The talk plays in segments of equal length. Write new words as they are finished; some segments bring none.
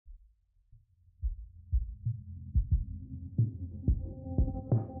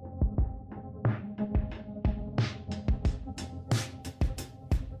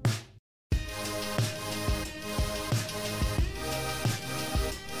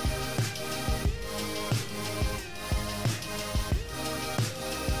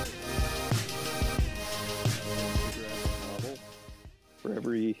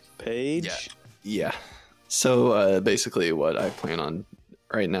Yeah. So basically, what I plan on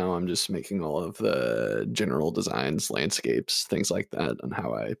right now, I'm just making all of the general designs, landscapes, things like that, and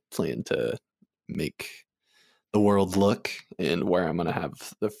how I plan to make the world look, and where I'm going to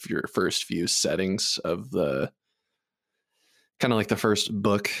have the first few settings of the kind of like the first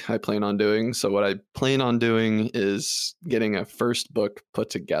book I plan on doing. So what I plan on doing is getting a first book put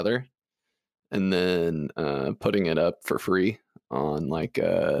together and then putting it up for free on like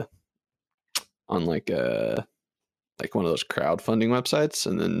like one of those crowdfunding websites,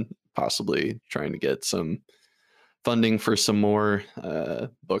 and then possibly trying to get some funding for some more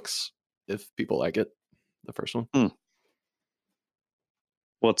books if people like it. The first one.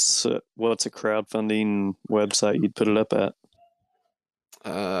 What's a crowdfunding website you'd put it up at?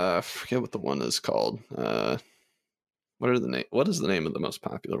 I forget what the one is called. What is the name of the most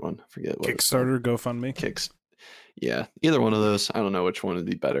popular one? I forget what Kickstarter, GoFundMe. Yeah, either one of those. I don't know which one would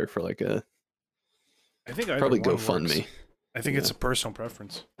be better for like a. I think probably GoFundMe. I think it's a personal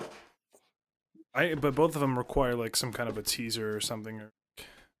preference. But both of them require like some kind of a teaser or something, or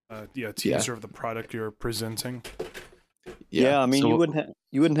teaser of the product you're presenting. Yeah, I mean, you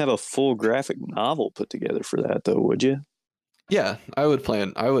wouldn't have a full graphic novel put together for that, though, would you? Yeah, I would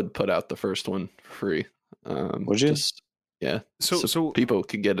put out the first one for free. Would you? Yeah. So people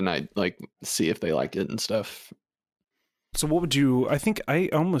could get like see if they like it and stuff. So what would you? I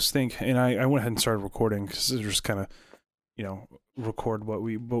almost think, and I went ahead and started recording because it's just kind of, record what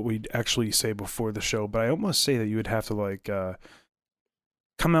we actually say before the show. But I almost say that you would have to like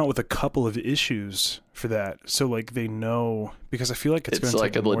come out with a couple of issues for that, so like they know, because I feel like it's going to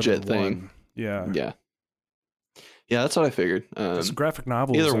like take a legit thing. One. Yeah. Yeah, that's what I figured. Graphic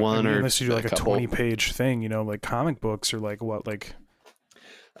novels, either one, or unless you do like a 20-page thing, like comic books, or like what, like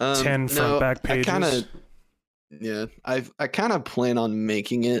 10 back pages. I kind of plan on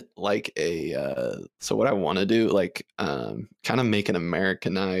making it like a. So what I want to do, like, kind of make an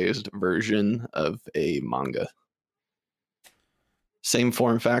Americanized version of a manga. Same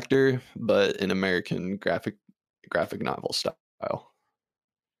form factor, but an American graphic novel style.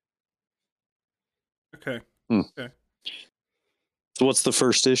 Okay. Okay. So what's the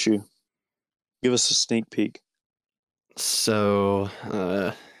first issue? Give us a sneak peek. So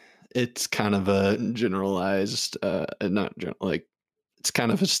it's kind of a generalized, it's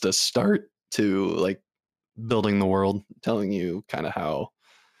kind of just a start to like building the world, telling you kind of how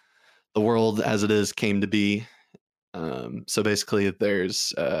the world as it is came to be. So basically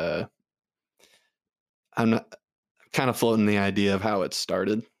there's I'm not kind of floating the idea of how it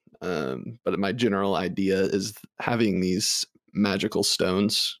started. But my general idea is having these magical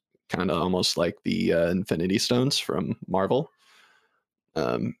stones, kind of almost like the Infinity Stones from Marvel.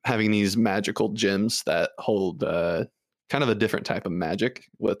 Having these magical gems that hold kind of a different type of magic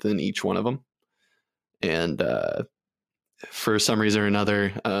within each one of them. And for some reason or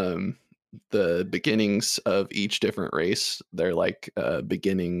another, the beginnings of each different race, they're like a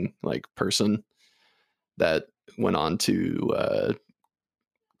beginning like person that went on to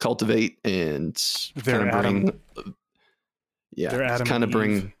cultivate and kind of bring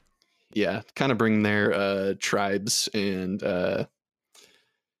kind of bring their tribes and kind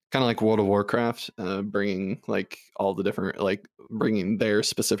of like World of Warcraft, bringing like all the different, like bringing their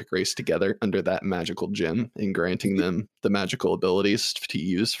specific race together under that magical gem and granting them the magical abilities to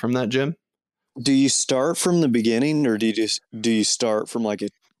use from that gem. Do you start from the beginning, or do you start from like a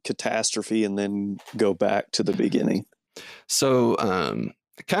catastrophe and then go back to the beginning? So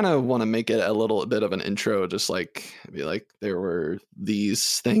I kind of want to make it a little bit of an intro, just like be like there were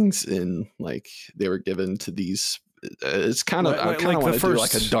these things in like they were given to these. It's kind of I kind of want to do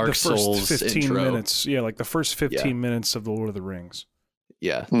like a Dark Souls 15 intro. Minutes, like the first 15 minutes of the Lord of the Rings.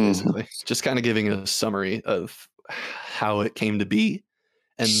 Yeah, basically, just kind of giving a summary of how it came to be,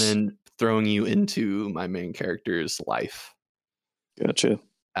 and then throwing you into my main character's life. Gotcha.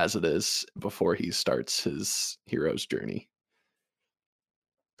 As it is before he starts his hero's journey.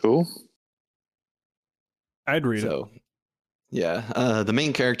 Cool. I'd read it. Yeah, the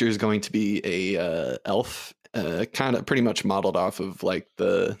main character is going to be a elf, kind of pretty much modeled off of like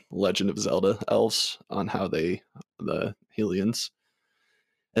the Legend of Zelda elves on how the Hylians.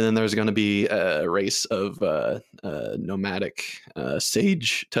 And then there's going to be a race of nomadic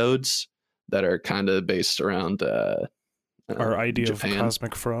sage toads that are kind of based around our idea Japan. Of a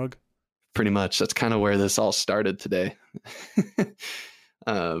cosmic frog. Pretty much. That's kind of where this all started today.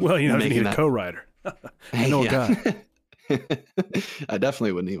 Well, you need a co-writer. I know a guy. I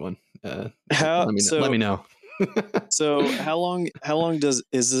definitely would need one. Let me know. So how long is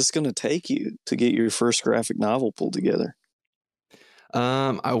this going to take you to get your first graphic novel pulled together?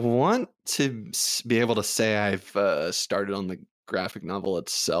 I want to be able to say I've started on the graphic novel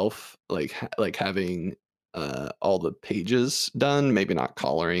itself, like having all the pages done, maybe not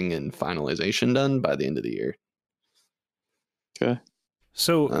coloring and finalization done by the end of the year. Okay.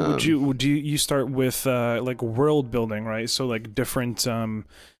 So would you start with like world building, right? So like different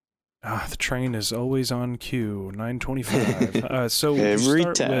the train is always on cue, 9:25. So would you Every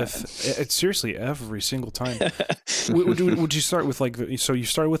start time. with it's seriously every single time. Would you start with like so you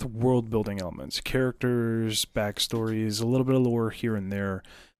start with world building elements, characters, backstories, a little bit of lore here and there.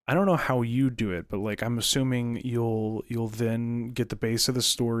 I don't know how you do it, but like I'm assuming you'll then get the base of the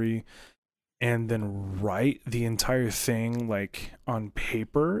story and then write the entire thing like on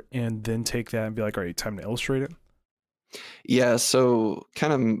paper and then take that and be like, all right, time to illustrate it. Yeah, so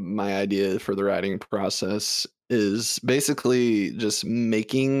kind of my idea for the writing process is basically just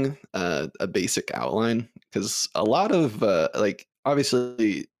making a basic outline, because a lot of like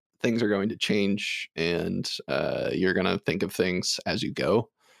obviously things are going to change, and you're going to think of things as you go.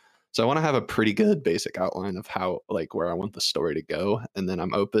 So I want to have a pretty good basic outline of how, like, where I want the story to go, and then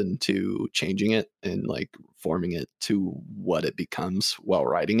I'm open to changing it and like forming it to what it becomes while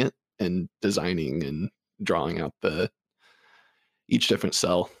writing it and designing and drawing out the each different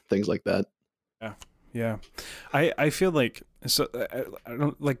cell, things like that. Yeah. Yeah. I feel like so I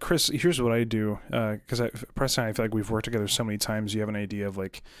don't like Chris, here's what I do cuz Preston and I feel like we've worked together so many times. You have an idea of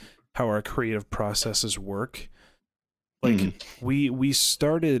like how our creative processes work. Like we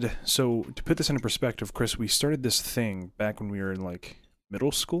started, so to put this into perspective, Chris, we started this thing back when we were in like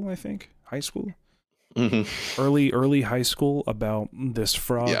middle school, I think, high school. Early high school, about this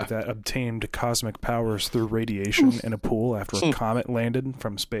frog that obtained cosmic powers through radiation in a pool after a comet landed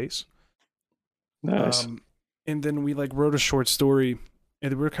from space. Nice. And then we like wrote a short story,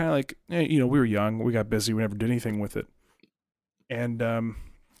 and we were kind of like, we were young, we got busy, we never did anything with it. And then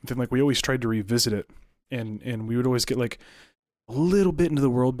like we always tried to revisit it, and we would always get like a little bit into the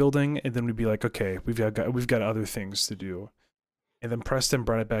world building, and then we'd be like, okay, we've got other things to do. And then Preston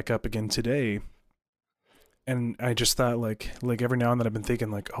brought it back up again today. And I just thought like every now and then I've been thinking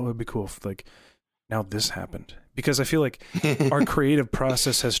like, oh, it'd be cool if like now this happened, because I feel like our creative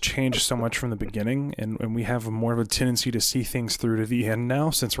process has changed so much from the beginning, and we have more of a tendency to see things through to the end now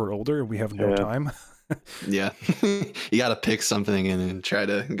since we're older and we have no time. Yeah. You got to pick something and then try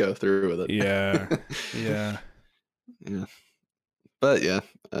to go through with it. Yeah. But yeah,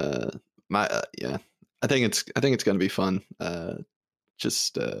 I think it's going to be fun.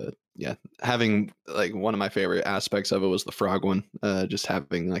 Having like one of my favorite aspects of it was the frog one. Just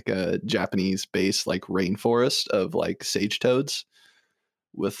having like a Japanese based like rainforest of like sage toads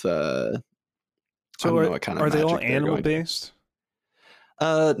with so I don't know what kind of, are they all animal based?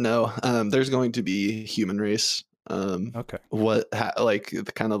 No. There's going to be human race. Okay. Like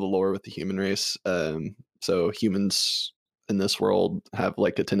the kind of the lore with the human race. So humans in this world have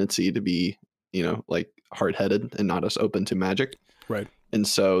like a tendency to be, like hard-headed and not as open to magic. Right. And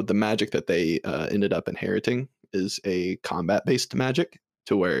so the magic that they ended up inheriting is a combat-based magic,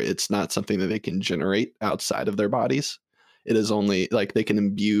 to where it's not something that they can generate outside of their bodies. It is only like they can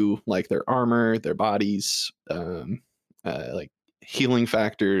imbue like their armor, their bodies, like healing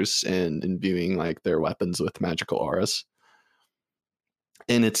factors, and imbuing like their weapons with magical auras.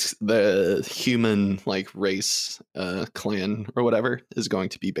 And it's the human like race clan or whatever is going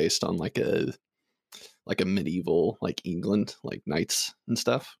to be based on like a medieval like England, like knights and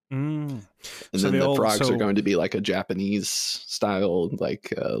stuff. And so then the frogs are going to be like a Japanese style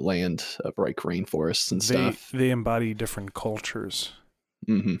like land of like rainforests and stuff. They embody different cultures.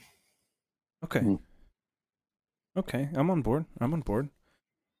 Okay. Okay, I'm on board.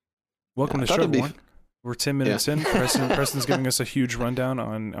 Welcome to show one. We're 10 minutes in. Preston's giving us a huge rundown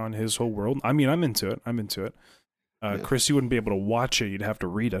on his whole world. I mean, I'm into it. Chris, you wouldn't be able to watch it. You'd have to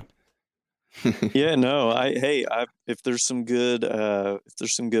read it. Yeah, no. If there's some good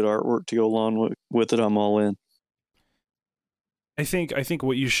artwork to go along with it, I'm all in. I think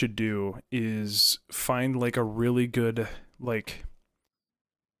what you should do is find like a really good like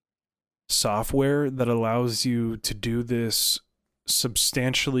software that allows you to do this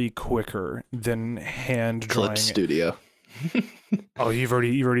substantially quicker than hand drawing. Clip Studio. Oh, you've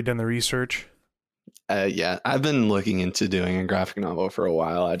already done the research? Yeah, I've been looking into doing a graphic novel for a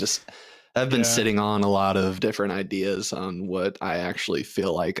while. I've been sitting on a lot of different ideas on what I actually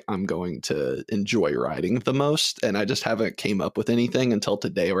feel like I'm going to enjoy writing the most, and I just haven't came up with anything until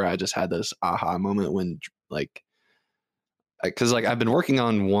today, where I just had this aha moment when like, because like I've been working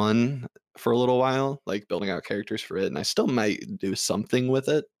on one for a little while, like building out characters for it, and I still might do something with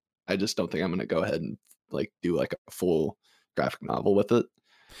it. I just don't think I'm going to go ahead and like do like a full graphic novel with it.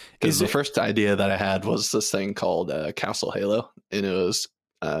 Because the first idea that I had was this thing called Castle Halo, and it was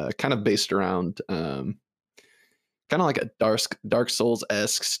kind of based around kind of like a Dark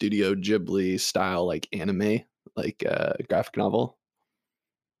Souls-esque Studio Ghibli style, like anime, like graphic novel.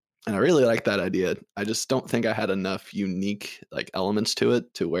 And I really like that idea. I just don't think I had enough unique like elements to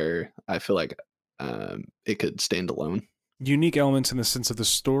it to where I feel like it could stand alone. Unique elements in the sense of the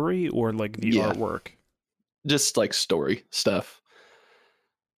story or like the artwork? Just like story stuff.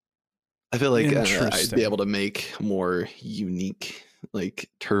 I feel like I'd be able to make more unique like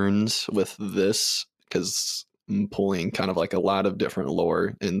turns with this because I'm pulling kind of like a lot of different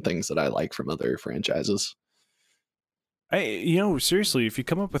lore and things that I like from other franchises. Seriously, if you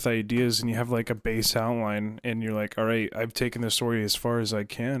come up with ideas and you have like a base outline and you're like, all right, I've taken the story as far as I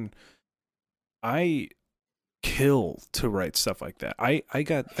can, I kill to write stuff like that. I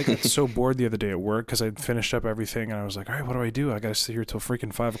got so bored the other day at work because I'd finished up everything and I was like, all right, what do? I got to sit here till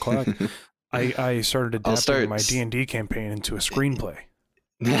freaking 5 o'clock. I started adapting my D&D campaign into a screenplay.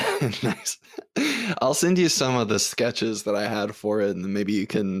 Nice. I'll send you some of the sketches that I had for it, and maybe you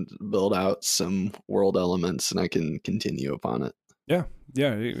can build out some world elements, and I can continue upon it. Yeah,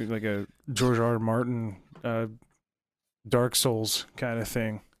 like a George R. R. Martin, Dark Souls kind of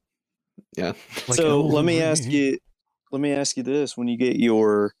thing. Yeah. Like, so let me ask you this: when you get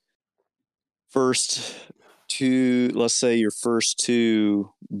your first two, let's say your first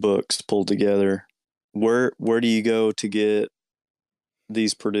two books pulled together, where do you go to get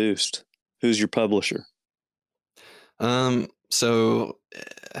these produced? Who's your publisher? So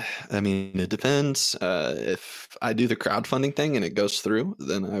I mean, it depends. If I do the crowdfunding thing and it goes through,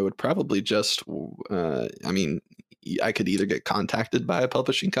 then I would probably just I could either get contacted by a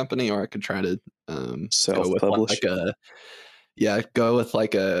publishing company, or I could try to self-publish. Go with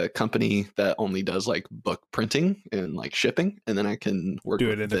like a company that only does like book printing and like shipping, and then I can work do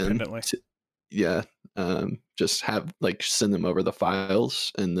with it independently. Just have like send them over the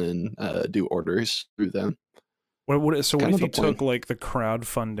files and then do orders through them. What if you took like the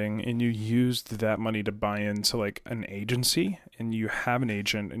crowdfunding and you used that money to buy into like an agency, and you have an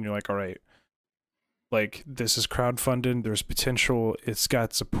agent and you're like, all right, like this is crowdfunded, there's potential, it's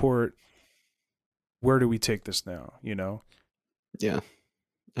got support, where do we take this now, Yeah,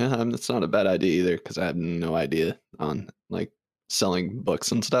 that's not a bad idea either, because I have no idea on like selling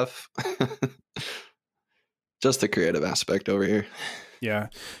books and stuff. Just the creative aspect over here. Yeah.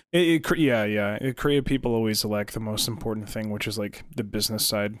 Creative people always select the most important thing, which is like the business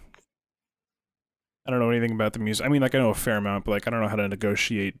side. I don't know anything about the music. I mean, like I know a fair amount, but like I don't know how to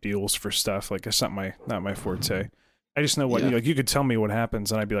negotiate deals for stuff. Like it's not my forte. I just know what you could tell me what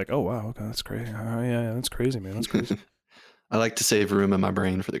happens, and I'd be like, oh wow, okay, that's crazy. Oh yeah, that's crazy, man. That's crazy. I like to save room in my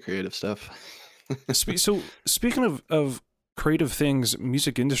brain for the creative stuff. So speaking of creative things,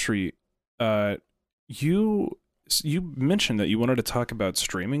 music industry, you mentioned that you wanted to talk about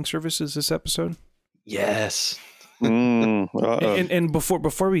streaming services this episode. Yes. And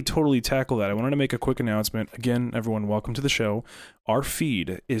before we totally tackle that, I wanted to make a quick announcement. Again, everyone, welcome to the show. Our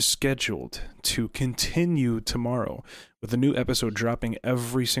feed is scheduled to continue tomorrow with a new episode dropping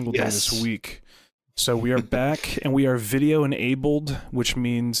every single day this week. So we are back and we are video enabled, which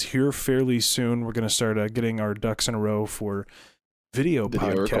means here fairly soon we're going to start getting our ducks in a row for video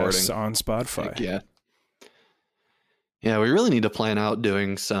podcasts recording on Spotify. Heck yeah, we really need to plan out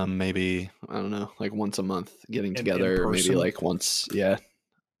doing some, maybe, I don't know, like once a month getting together, or maybe like once. Yeah.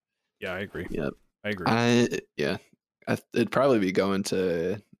 Yeah, I agree. Yep. I agree. It'd probably be going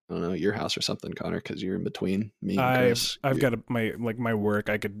to, I don't know, your house or something, Connor, because you're in between me and Chris. I've got my work.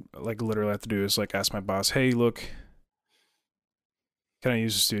 I could like literally have to do is like ask my boss, hey, look, can I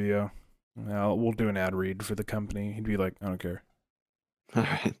use the studio? We'll do an ad read for the company. He'd be like, I don't care. All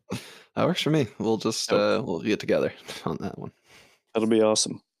right. That works for me. We'll just we'll get together on that one. That'll be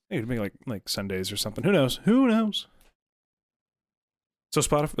awesome. Hey, it'd be like Sundays or something. Who knows? So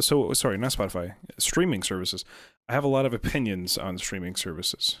sorry, not Spotify. Streaming services. I have a lot of opinions on streaming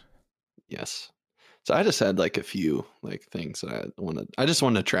services. Yes. So I just had like a few like things that I just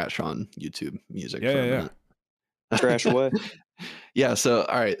wanted to trash on YouTube music. Yeah. Trash away. Yeah. So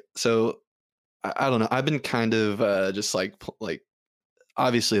all right. So I don't know. I've been kind of just like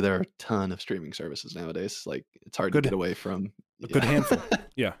obviously there are a ton of streaming services nowadays. Like it's hard to get away from. A good handful.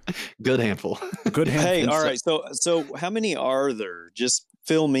 Yeah. Good handful. Good handful. Hey, all right. So how many are there? Just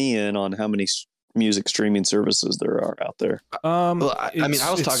fill me in on how many music streaming services there are out there? Well, I mean,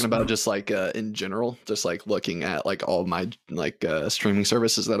 I was talking about just like in general, just like looking at like all my like streaming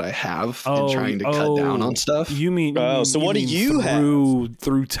services that I have and trying to cut down on stuff. You mean? So what do you have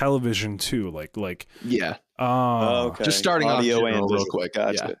through television too? Like yeah. Okay. Just starting Audio off and general real visual. quick.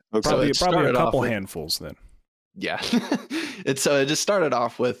 Gotcha. Yeah. Okay. Probably a couple handfuls then. Yeah. And so it just started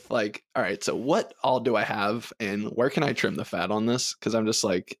off with like, all right, so what all do I have and where can I trim the fat on this? Because I'm just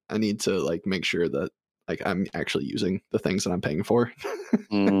like, I need to like make sure that like I'm actually using the things that I'm paying for.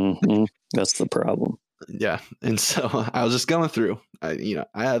 That's the problem. Yeah. And so I was just going through, I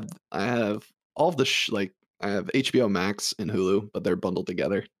have all of the like I have HBO Max and Hulu, but they're bundled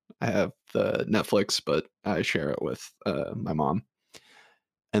together. I have the Netflix, but I share it with my mom.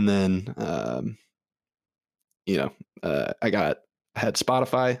 And then I had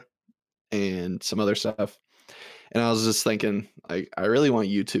Spotify and some other stuff. And I was just thinking, like, I really want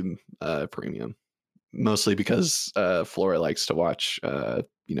YouTube Premium, mostly because Flora likes to watch, her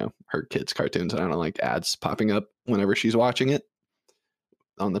kids' cartoons, and I don't like ads popping up whenever she's watching it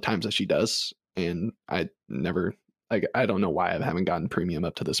on the times that she does. And I don't know why I haven't gotten Premium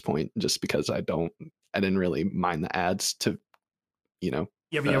up to this point, just because I didn't really mind the ads to, but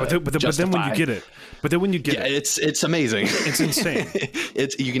then when you get it, it's amazing. It's insane.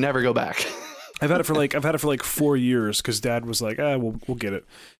 You can never go back. I've had it for like 4 years because Dad was like, we'll get it,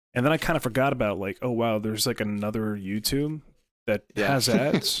 and then I kind of forgot about like, oh wow, there's like another YouTube that has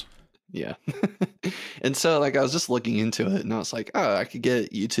ads. Yeah. And so like I was just looking into it and I was like, oh, I could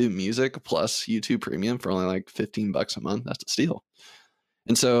get YouTube Music plus YouTube Premium for only like $15 a month. That's a steal.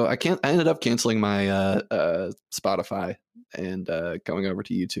 And so I ended up canceling my Spotify and going over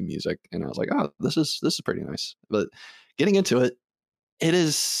to YouTube Music, and I was like, oh, this is pretty nice. But getting into it, it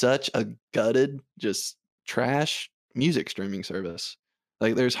is such a gutted, just trash music streaming service.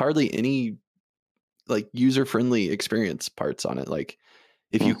 Like there's hardly any like user-friendly experience parts on it. Like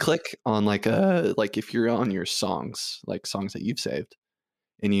if you click on like if you're on your songs, like songs that you've saved,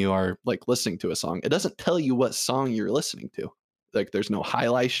 and you are like listening to a song, it doesn't tell you what song you're listening to. Like there's no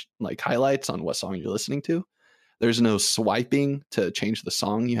highlights on what song you're listening to. There's no swiping to change the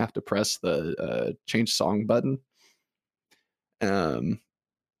song. You have to press the change song button.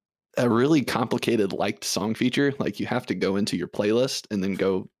 A really complicated liked song feature. Like you have to go into your playlist and then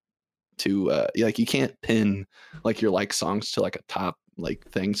go to like you can't pin like your like songs to like a top like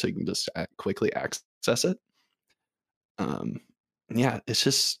thing so you can just quickly access it. Yeah, it's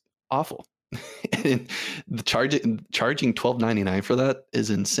just awful. And the charging $12.99 for that is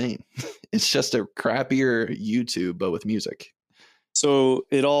insane. It's just a crappier YouTube but with music. So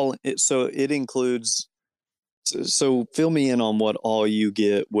it includes. So fill me in on what all you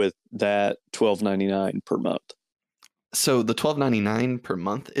get with that $12.99 per month. So the $12.99 per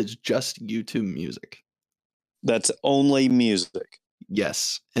month is just YouTube Music. That's only music.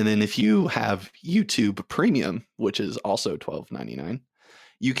 Yes. And then if you have YouTube Premium, which is also $12.99,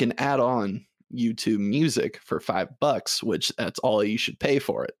 you can add on YouTube Music for $5, which that's all you should pay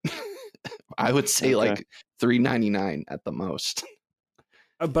for it. I would say like $3.99 at the most.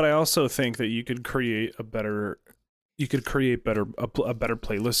 But I also think that you could create a better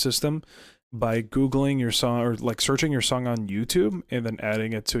playlist system by Googling your song or like searching your song on YouTube and then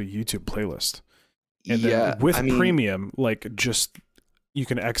adding it to a YouTube playlist. And then with Premium, like just you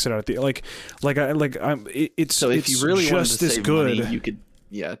can exit out at the it's so if you really just wanted to as save good. Money,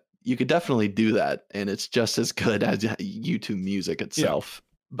 you could definitely do that, and it's just as good as YouTube Music itself. Yeah.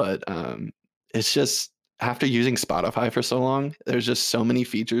 But it's just after using Spotify for so long, there's just so many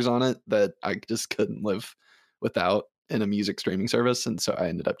features on it that I just couldn't live without in a music streaming service, and so I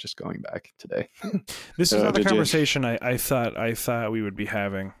ended up just going back today. This is not the conversation I thought we would be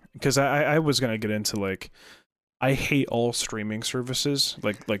having, because I was gonna get into like I hate all streaming services,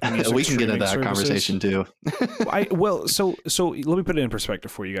 like music. We can get into that conversation too. So let me put it in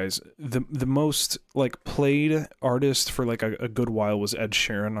perspective for you guys. The most like played artist for like a good while was Ed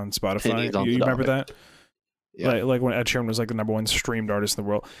Sheeran on Spotify. You remember that? Yeah. Like when Ed Sheeran was like the #1 streamed artist in the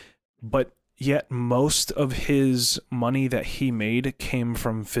world, but yet most of his money that he made came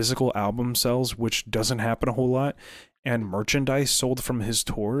from physical album sales, which doesn't happen a whole lot, and merchandise sold from his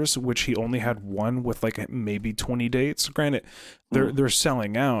tours, which he only had one with like maybe 20 dates. Granted, they're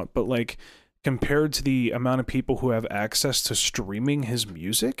selling out, but like compared to the amount of people who have access to streaming his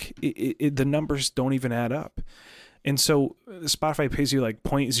music, the numbers don't even add up. And so Spotify pays you like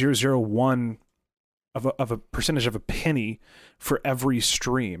 0.001 of a percentage of a penny for every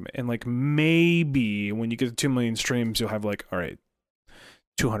stream, and like maybe when you get to 2 million streams, you'll have like, all right,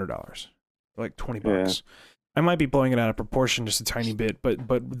 $200, like $20. I might be blowing it out of proportion just a tiny bit, but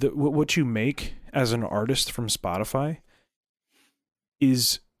what you make as an artist from Spotify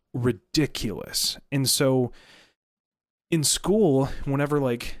is ridiculous. And so in school, whenever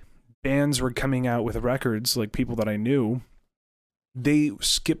like bands were coming out with records, like people that I knew, they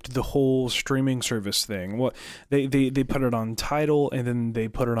skipped the whole streaming service thing. Well, they put it on Tidal, and then they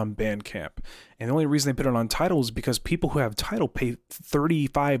put it on Bandcamp. And the only reason they put it on Tidal is because people who have Tidal pay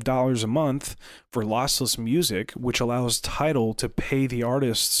 $35 a month for lossless music, which allows Tidal to pay the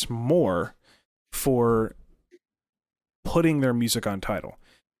artists more for putting their music on Tidal.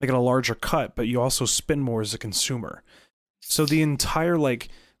 They get a larger cut, but you also spend more as a consumer. So the entire like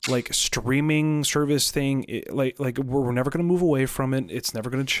streaming service thing, we're never going to move away from it. It's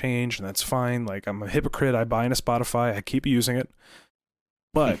never going to change, and that's fine. Like, I'm a hypocrite. I buy into Spotify. I keep using it.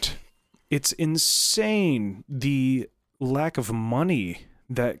 But it's insane the lack of money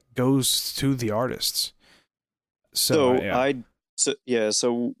that goes to the artists. So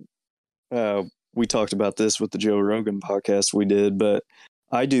we talked about this with the Joe Rogan podcast we did, but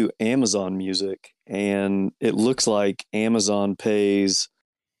I do Amazon Music, and it looks like Amazon pays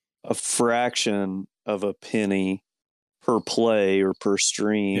a fraction of a penny per play or per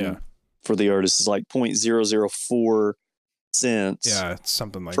stream for the artist. Is like 0.004 cents. Yeah, it's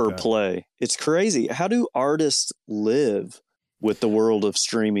something like per that. play. It's crazy. How do artists live with the world of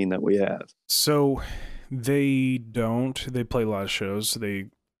streaming that we have? So they play a lot of shows.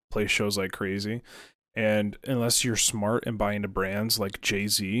 They play shows like crazy. And unless you're smart and buy into brands like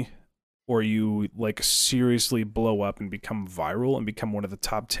Jay-Z, or you like seriously blow up and become viral and become one of the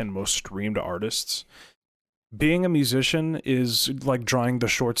top 10 most streamed artists, being a musician is like drawing the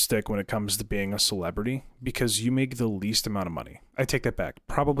short stick when it comes to being a celebrity, because you make the least amount of money. I take that back.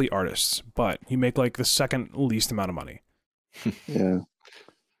 Probably artists, but you make like the second least amount of money. Yeah.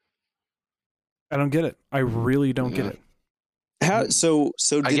 I don't get it. I really don't get it. How so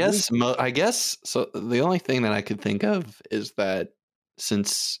I guess so. The only thing that I could think of is that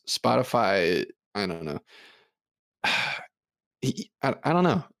since Spotify, I don't know. I don't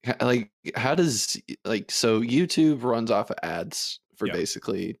know. Like, how does, like, so YouTube runs off of ads for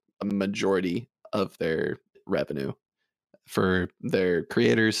basically a majority of their revenue for their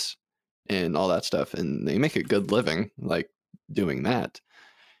creators and all that stuff, and they make a good living like doing that.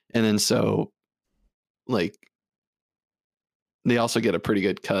 And then so like they also get a pretty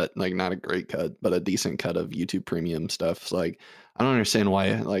good cut, like not a great cut, but a decent cut of YouTube Premium stuff. So, like, I don't understand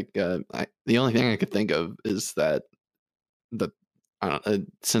why. Like, the only thing I could think of is that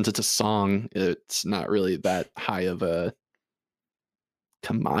since it's a song, it's not really that high of a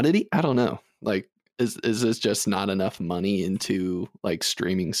commodity. I don't know. Like, is this just not enough money into like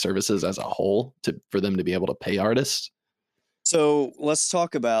streaming services as a whole for them to be able to pay artists? So let's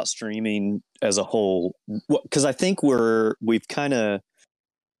talk about streaming as a whole, because I think we've kind of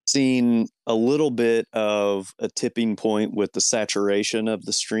seen a little bit of a tipping point with the saturation of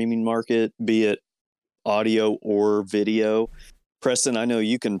the streaming market, be it audio or video. Preston, I know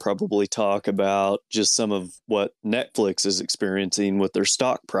you can probably talk about just some of what Netflix is experiencing with their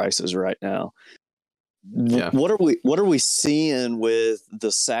stock prices right now. Yeah. What are we seeing with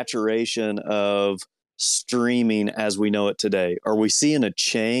the saturation of streaming as we know it today? Are we seeing a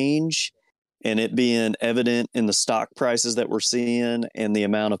change and it being evident in the stock prices that we're seeing and the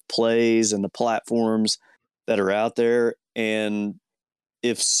amount of plays and the platforms that are out there? And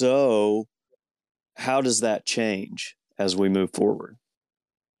if so, how does that change as we move forward?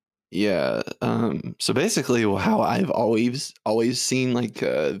 Yeah. So basically how I've always seen like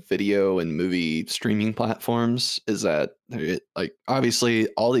video and movie streaming platforms is that like obviously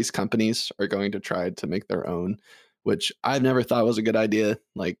all these companies are going to try to make their own, which I've never thought was a good idea.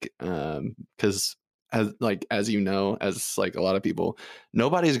 Like, because as you know, as like a lot of people,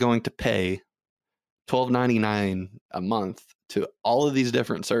 nobody's going to pay $12.99 a month to all of these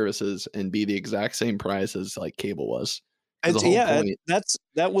different services and be the exact same price as like cable was.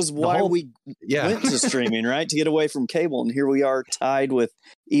 That was why we went to streaming, right? To get away from cable. And here we are tied with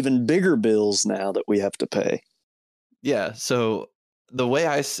even bigger bills now that we have to pay. Yeah. So the way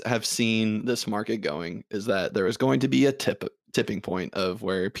I have seen this market going is that there is going to be a tipping point of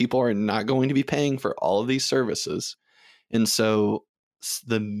where people are not going to be paying for all of these services. And so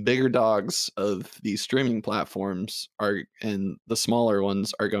the bigger dogs of these streaming platforms and the smaller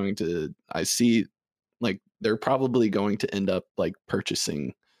ones are going to, I see, like, they're probably going to end up like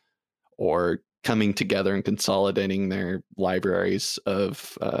purchasing or coming together and consolidating their libraries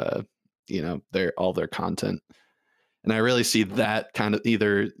of all their content. And I really see that kind of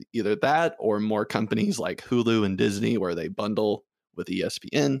either that or more companies like Hulu and Disney where they bundle with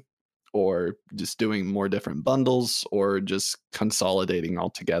ESPN, or just doing more different bundles, or just consolidating all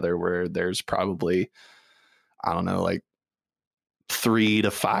together where there's probably, I don't know, like 3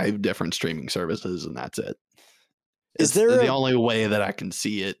 to 5 different streaming services, and that's it. Is It's there the a only way that I can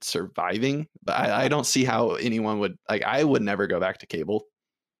see it surviving, but I don't see how anyone would, like, I would never go back to cable.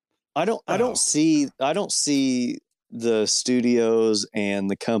 I Oh. don't see the studios and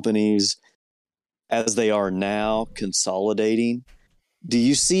the companies as they are now consolidating. Do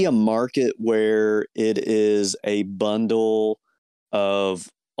you see a market where it is a bundle of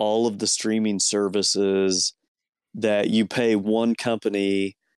all of the streaming services that you pay one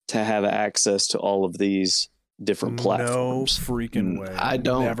company to have access to all of these different platforms? No freaking way. I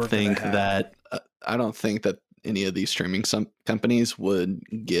don't Never gonna think happen. that I don't think that any of these streaming companies would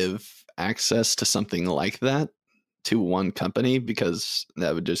give access to something like that to one company, because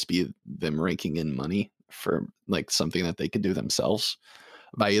that would just be them raking in money for like something that they could do themselves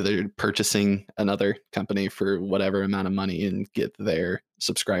by either purchasing another company for whatever amount of money and get their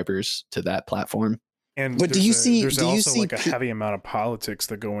subscribers to that platform. And But do you see- there's do you also see like a heavy amount of politics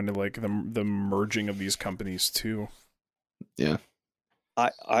that go into like the merging of these companies too. Yeah.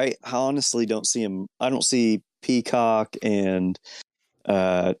 I honestly don't see him. I don't see Peacock and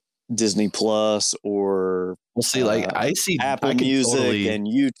Disney Plus or We'll see. Like I see Apple I could Music totally, and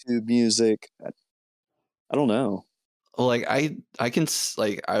YouTube Music. I don't know. like I can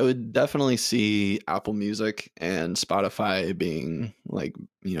like I would definitely see Apple Music and Spotify being like,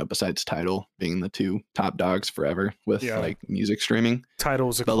 you know, besides Tidal being the 2 top dogs forever with Yeah. like music streaming.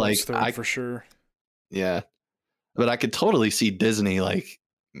 Title's a But, close like, third for sure. Yeah. But I could totally see Disney like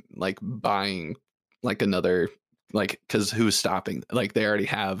buying like another, like, because who's stopping? Like they already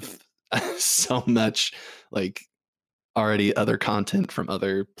have so much like already other content from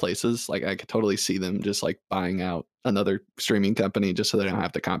other places. Like I could totally see them just like buying out another streaming company just so they don't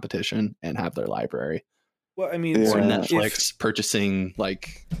have the competition and have their library. Well, I mean, Yeah. so Or if- Netflix purchasing,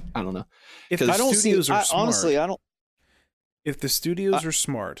 like, I don't know. If 'Cause the I don't see. studios are smart, Honestly, I don't. if the studios are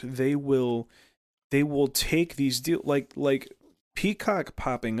smart, they will take these deals like Peacock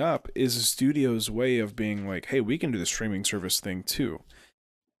popping up is a studio's way of being like, hey, we can do the streaming service thing too.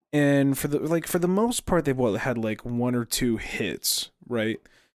 And for the most part, they've had like 1 or 2 hits, right?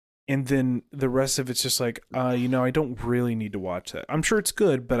 And then the rest of it's just like, I don't really need to watch that. I'm sure it's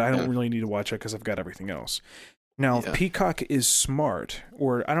good, but I don't really need to watch it because I've got everything else. Now, if Peacock is smart,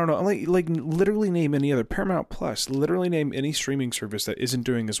 or I don't know, like literally name any other, Paramount Plus, literally name any streaming service that isn't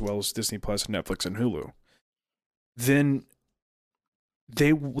doing as well as Disney Plus, Netflix, and Hulu, then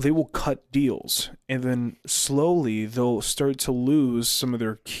they will cut deals, and then slowly they'll start to lose some of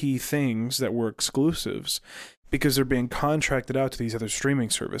their key things that were exclusives because they're being contracted out to these other streaming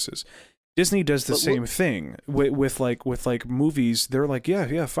services. Disney does the same thing with movies. They're like,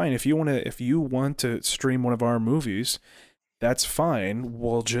 yeah, fine. If you want to stream one of our movies, that's fine.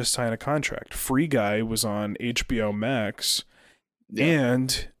 We'll just sign a contract. Free Guy was on HBO Max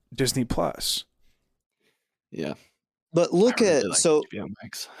and Disney Plus. Yeah. But look I really at like so HBO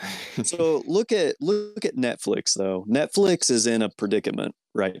Max. so look at Netflix though. Netflix is in a predicament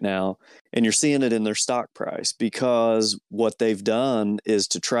right now, and you're seeing it in their stock price because what they've done is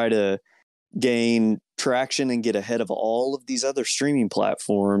to try to gain traction and get ahead of all of these other streaming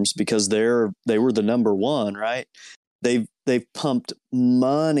platforms because they were the number one, right? They've pumped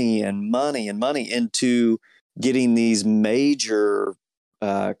money into getting these major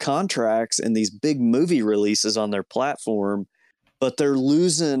contracts and these big movie releases on their platform, but they're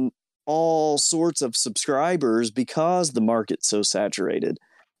losing all sorts of subscribers because the market's so saturated.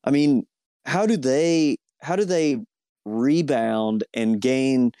 I mean, how do they rebound and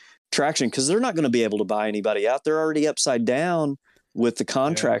gain traction? Because they're not going to be able to buy anybody out. They're already upside down with the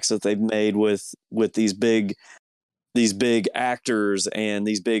contracts that they've made with these big actors and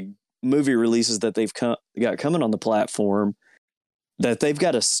these big movie releases that they've got coming on the platform that they've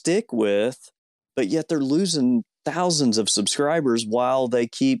got to stick with, but yet they're losing thousands of subscribers while they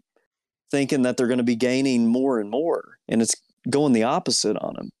keep thinking that they're going to be gaining more and more, and it's going the opposite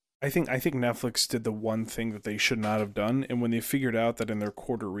on them. I think Netflix did the one thing that they should not have done, and when they figured out that in their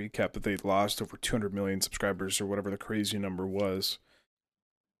quarter recap that they'd lost over 200 million subscribers or whatever the crazy number was,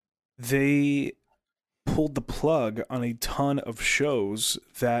 they pulled the plug on a ton of shows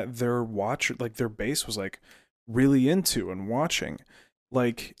that their base was like really into and watching.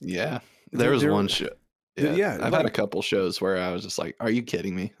 Like, there was one show. I've had a like, couple shows where I was just like, are you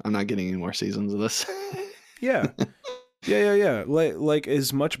kidding me? I'm not getting any more seasons of this. Yeah. Like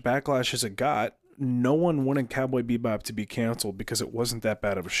as much backlash as it got, no one wanted Cowboy Bebop to be canceled because it wasn't that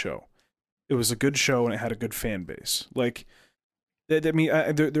bad of a show. It was a good show and it had a good fan base. Like,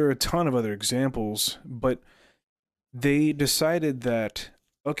 There are a ton of other examples, but they decided that,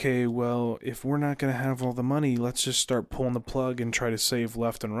 okay, well, if we're not going to have all the money, let's just start pulling the plug and try to save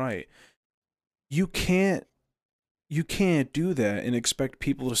left and right. You can't do that and expect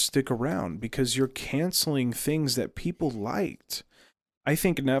people to stick around, because you're canceling things that people liked. I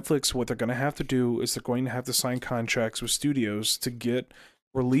think Netflix, what they're going to have to do is they're going to have to sign contracts with studios to get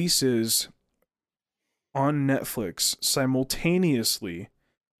releases on Netflix simultaneously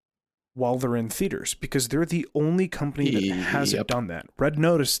while they're in theaters, because they're the only company that hasn't done that. Red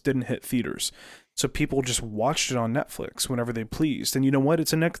Notice didn't hit theaters, so people just watched it on Netflix whenever they pleased. And you know what?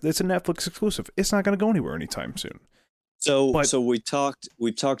 It's a Netflix exclusive. It's not going to go anywhere anytime soon. So we've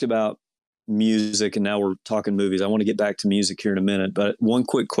talked about music, and now we're talking movies. I want to get back to music here in a minute, but one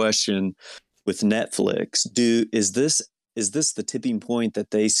quick question with Netflix: is this the tipping point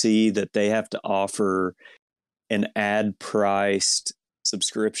that they see that they have to offer an ad priced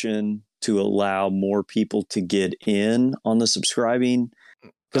subscription to allow more people to get in on the subscribing?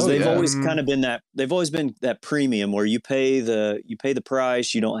 Because they've always kind of been that, they've always been that premium where you pay the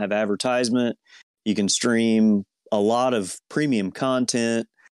price, you don't have advertisement, you can stream a lot of premium content.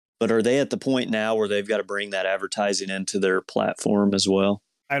 But are they at the point now where they've got to bring that advertising into their platform as well?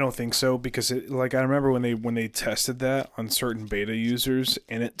 I don't think so, because I remember when they tested that on certain beta users,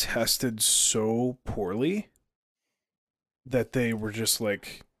 and it tested so poorly that they were just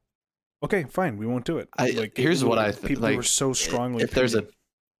like, okay, fine, we won't do it. Here's what I think. People were so strongly. This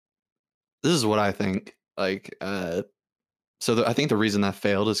is what I think. I think the reason that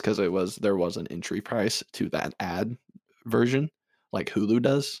failed is because there was an entry price to that ad version, like Hulu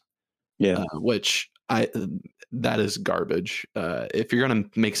does. Yeah, which that is garbage. If you're gonna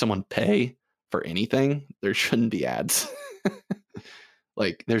make someone pay for anything, there shouldn't be ads.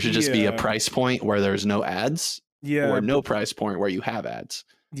 Like there should just be a price point where there's no ads. Or no price point where you have ads.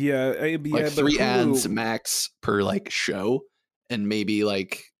 Like 3 ads max per like show, and maybe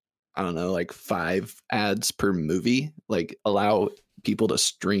like, I don't know, like 5 ads per movie. Like allow people to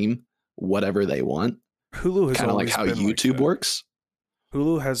stream whatever they want. Hulu has kind of like how YouTube works.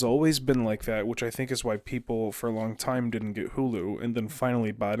 Hulu has always been like that, which I think is why people for a long time didn't get Hulu and then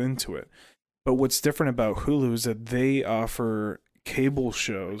finally bought into it. But what's different about Hulu is that they offer cable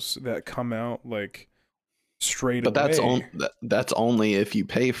shows that come out like straight away. But that's only if you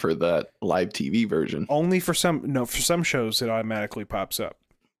pay for that live TV version. Only for some shows it automatically pops up.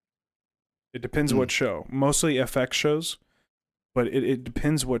 It depends what show. Mostly FX shows, but it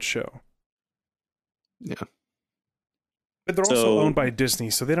depends what show. Yeah. But they're also owned by Disney,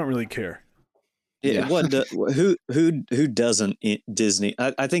 so they don't really care. Yeah. Who doesn't? Disney.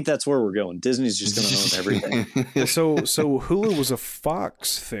 I think that's where we're going. Disney's just going to own everything. So Hulu was a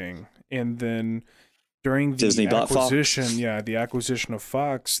Fox thing, and then during the Disney acquisition, the acquisition of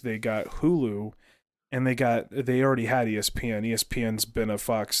Fox, they got Hulu, and they already had ESPN. ESPN's been a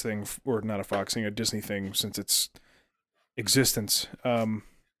Fox thing, or not a Fox thing, a Disney thing since its existence.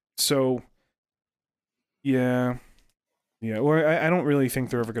 Or I don't really think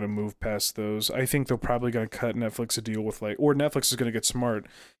they're ever going to move past those. I think they're probably going to cut Netflix a deal with or Netflix is going to get smart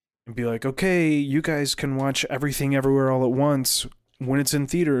and be like, okay, you guys can watch everything everywhere all at once when it's in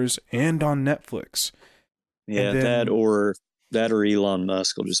theaters and on Netflix. Yeah, that or Elon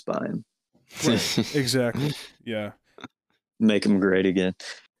Musk will just buy him. Right, exactly. Yeah. Make him great again.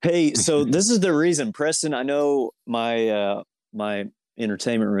 Hey, so this is the reason, Preston, I know my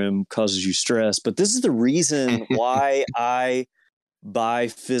entertainment room causes you stress, but this is the reason why I buy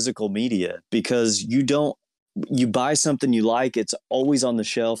physical media, because you buy something you like, it's always on the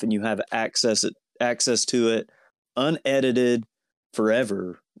shelf and you have access to it unedited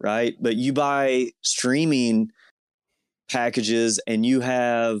forever, right? But you buy streaming packages and you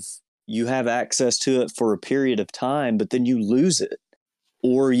have access to it for a period of time, but then you lose it.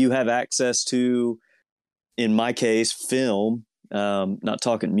 Or you have access to, in my case, film. Not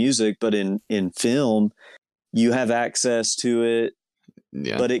talking music, but in film, you have access to it,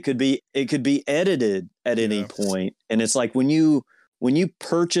 but it could be edited at any point. And it's like when you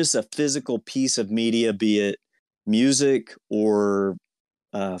purchase a physical piece of media, be it music or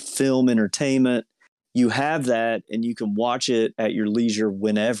film entertainment, you have that and you can watch it at your leisure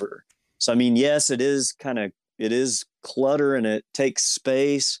whenever. So, I mean, yes, it is clutter and it takes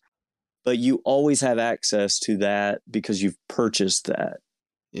space, but you always have access to that because you've purchased that.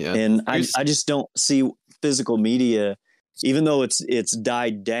 Yeah. And I just don't see physical media, even though it's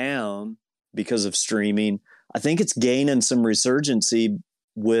died down because of streaming. I think it's gaining some resurgency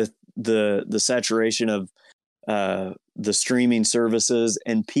with the saturation of the streaming services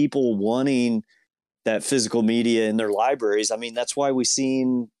and people wanting that physical media in their libraries. I mean, that's why we've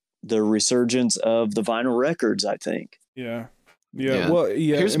seen the resurgence of the vinyl records, I think. Yeah. Yeah. Well,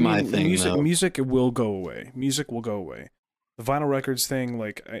 yeah. Here's my thing, music. though. Music will go away. Music will go away. The vinyl records thing,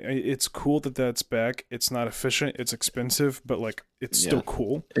 like, it's cool that that's back. It's not efficient. It's expensive, but like, it's still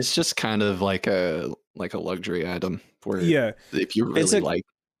cool. It's just kind of like a luxury item where if you really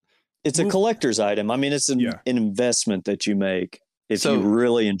it's a collector's item. I mean, it's an investment that you make if you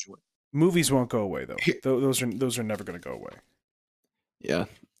really enjoy it. Movies won't go away though. Those are never going to go away. Yeah.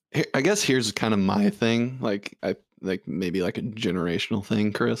 I guess here's kind of my thing, like maybe like a generational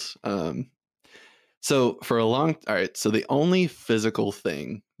thing, Chris. So so the only physical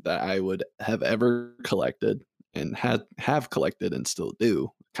thing that I would have ever collected and have collected and still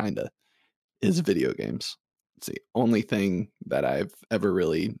do kinda is video games. It's the only thing that I've ever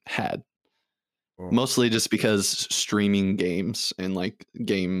really had. Mostly just because streaming games and like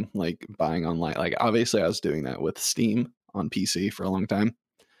buying online, like obviously I was doing that with Steam on PC for a long time,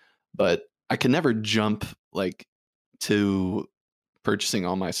 but I could never jump like to purchasing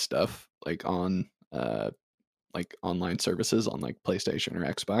all my stuff like on like online services on like PlayStation or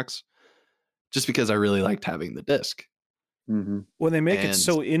Xbox, just because I really liked having the disc. Mm-hmm. Well, they make it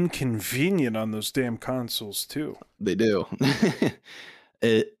so inconvenient on those damn consoles too. They do.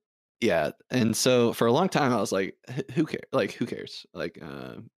 Yeah. And so for a long time I was like, who cares? Like, who cares? Like,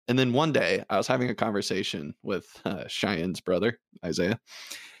 and then one day I was having a conversation with Cheyenne's brother, Isaiah.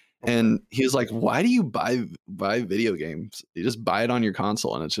 And he was like, why do you buy video games? You just buy it on your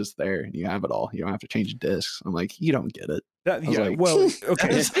console and it's just there and you have it all. You don't have to change discs. I'm like, you don't get it.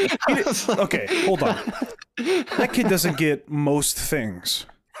 Okay, hold on. That kid doesn't get most things.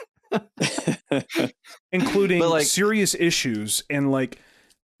 Including like, serious issues and like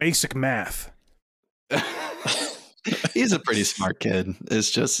basic math. He's a pretty smart kid. It's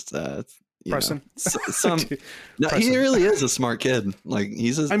just Preston. No, he really is a smart kid. Like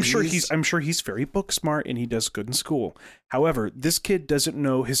I'm sure he's very book smart and he does good in school. However, this kid doesn't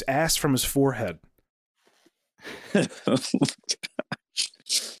know his ass from his forehead.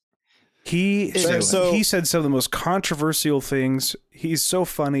 He said some of the most controversial things. He's so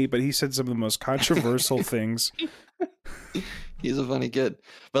funny, but he said some of the most controversial things. He's a funny kid.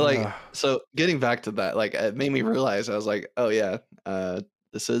 But like, so getting back to that, like it made me realize, I was like, oh yeah,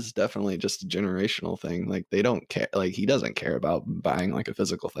 this is definitely just a generational thing. Like they don't care. Like he doesn't care about buying like a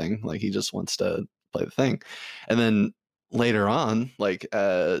physical thing. Like he just wants to play the thing. And then later on, like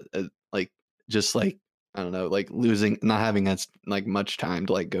just like, I don't know, like not having as like much time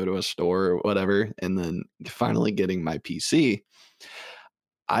to like go to a store or whatever. And then finally getting my PC.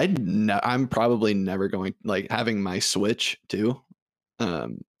 I'm probably never going, like having my Switch too.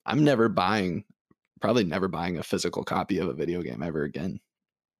 I'm probably never buying a physical copy of a video game ever again.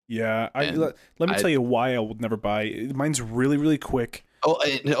 Yeah, let me tell you why I will never buy. Mine's really, really quick.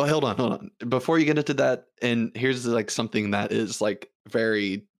 Hold on. Before you get into that, and here's like something that is like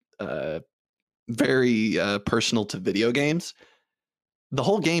very, very personal to video games. The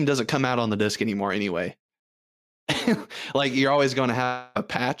whole game doesn't come out on the disc anymore anyway. Like you're always going to have a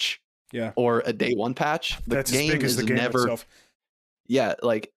patch, or a day one patch. That's game as big as the game itself. Yeah,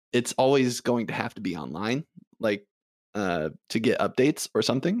 like it's always going to have to be online, like to get updates or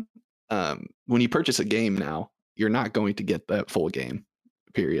something. When you purchase a game now, you're not going to get that full game,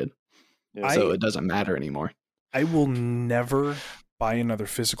 period. So it doesn't matter anymore. I will never buy another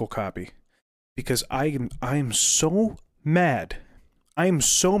physical copy because I am so mad. I am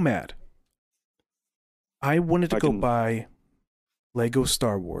so mad. I wanted to go buy Lego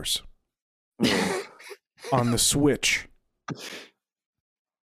Star Wars on the Switch.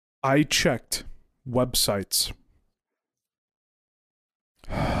 I checked websites.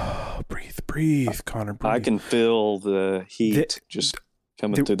 Breathe, Connor. Breathe. I can feel the heat just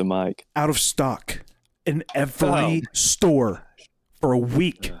coming through the mic. Out of stock in every store for a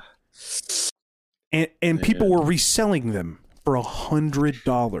week, and people were reselling them for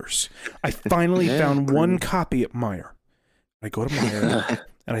 $100. I finally found one copy at Meijer. I go to Meijer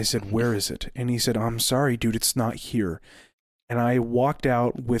and I said, "Where is it?" And he said, "I'm sorry, dude, it's not here." And I walked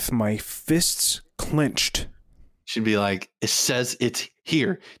out with my fists clenched. Should be like, it says it's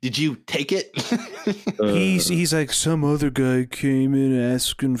here. Did you take it? He's like, some other guy came in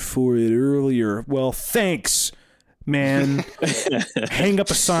asking for it earlier. Well, thanks, man. Hang up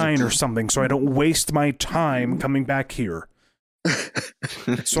a sign or something so I don't waste my time coming back here.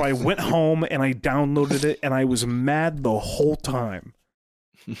 So I went home and I downloaded it and I was mad the whole time.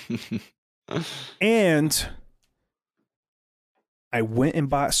 And I went and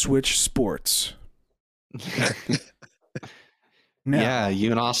bought Switch Sports. Now, Yeah,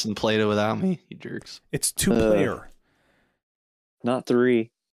 you and Austin played it without me, you jerks. it's 2-player. Not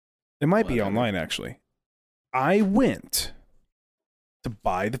 3. It might be Whatever. online, actually. I went to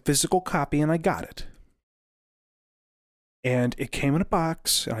buy the physical copy, and I got it. And it came in a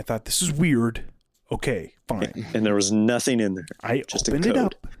box, and I thought, this is weird. Okay, fine. And there was nothing in there. I Just a opened it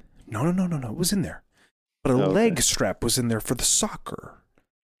code. up. No. It was in there. But a Okay. leg strap was in there for the soccer.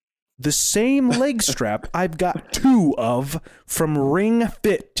 The same leg strap I've got 2 of from Ring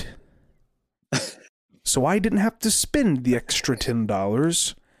Fit. So I didn't have to spend the extra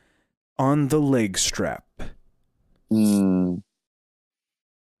 $10 on the leg strap. Mm.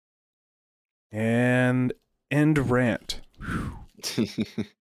 And end rant.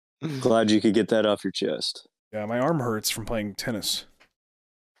 Glad you could get that off your chest, Yeah, my arm hurts from playing tennis.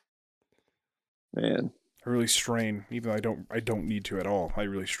 man. I really strain, even though I don't need to at all. I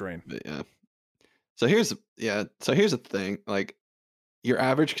really strain. But yeah. So here's the thing. Like, your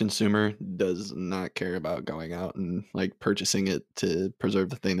average consumer does not care about going out and like purchasing it to preserve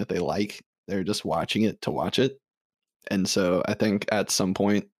the thing that they like. They're just watching it to watch it. And so I think at some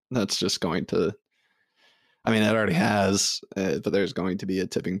point that's just going to, I mean, it already has, but there's going to be a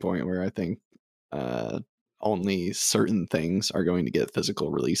tipping point where I think only certain things are going to get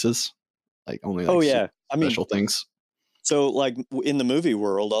physical releases. Like only like Oh yeah, I mean, special things. so like in the movie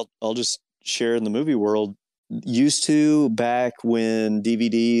world, I'll just share in the movie world. Used to, back when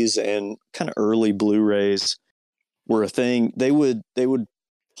DVDs and kind of early Blu-rays were a thing, they would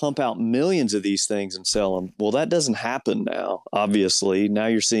pump out millions of these things and sell them. Well, that doesn't happen now. Obviously, now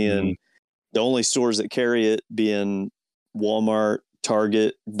you're seeing the only stores that carry it being Walmart,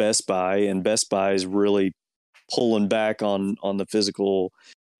 Target, Best Buy, and Best Buy is really pulling back on the physical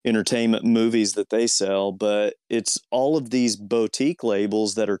entertainment movies that they sell. But it's all of these boutique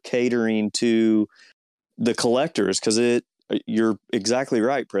labels that are catering to the collectors, because you're exactly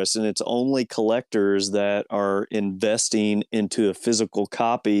right, Preston. It's only collectors that are investing into a physical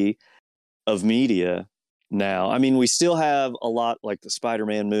copy of media now. I mean, we still have a lot like the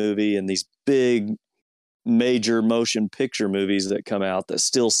Spider-Man movie and these big major motion picture movies that come out that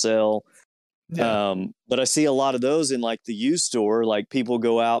still sell. Yeah. But I see a lot of those in like the used store. Like people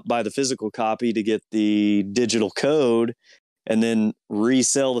go out, buy the physical copy to get the digital code, and then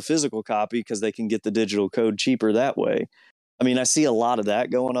resell the physical copy because they can get the digital code cheaper that way. I mean, I see a lot of that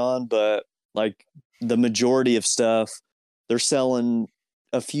going on, but like the majority of stuff, they're selling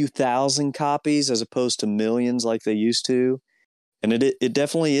a few thousand copies as opposed to millions like they used to. And it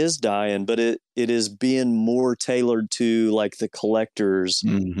definitely is dying, but it is being more tailored to like the collectors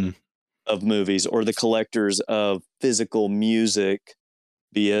of movies or the collectors of physical music,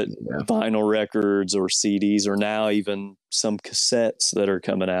 be it vinyl records or CDs, or now even some cassettes that are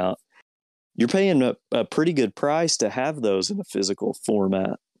coming out. You're paying a pretty good price to have those in a physical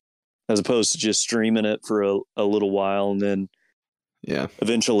format, as opposed to just streaming it for a little while and then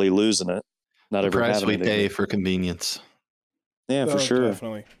eventually losing it. Not the price we having it pay again. for convenience. Yeah, for sure.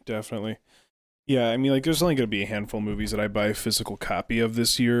 Definitely. Yeah, I mean, like, there's only going to be a handful of movies that I buy a physical copy of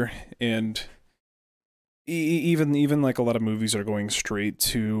this year, and even like a lot of movies that are going straight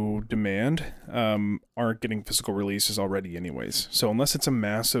to demand aren't getting physical releases already anyways. So unless it's a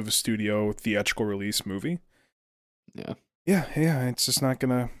massive studio theatrical release movie, it's just not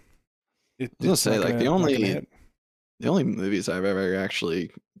gonna. I was gonna say, like, the only movies I've ever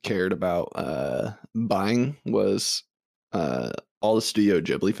actually cared about buying was all the Studio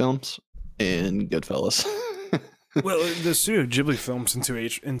Ghibli films and Goodfellas. Well, the Studio Ghibli films until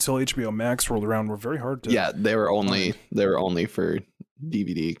HBO Max rolled around were very hard to. Yeah, they were only for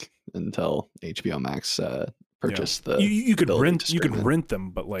DVD until HBO Max purchased the. You could rent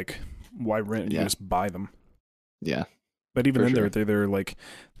them, but like, why rent? You just buy them. Yeah, but even then, they're like,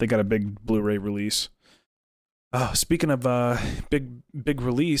 they got a big Blu-ray release. Speaking of big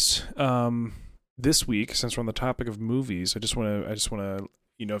release, this week, since we're on the topic of movies, I just want to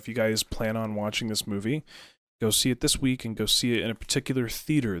if you guys plan on watching this movie, go see it this week and go see it in a particular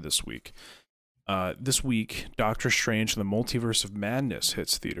theater this week. This week, Doctor Strange and the Multiverse of Madness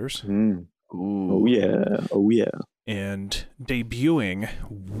hits theaters. Ooh. Oh yeah. And debuting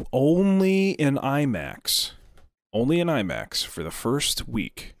only in IMAX for the first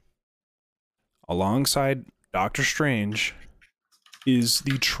week, alongside Doctor Strange, is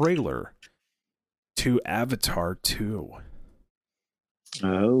the trailer to Avatar 2.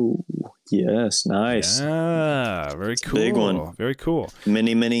 Oh, yes. Nice. Yeah, very cool. Big one. Very cool.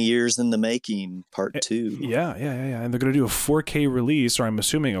 Many years in the making, part 2. Yeah. And they're going to do a 4K release, or I'm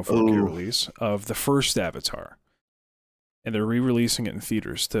assuming a 4K release, of the first Avatar. And they're re-releasing it in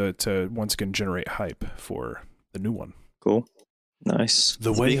theaters to once again generate hype for the new one. Cool. Nice.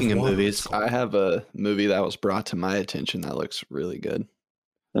 The Way Speaking of Water, movies, it's called. I have a movie that was brought to my attention that looks really good.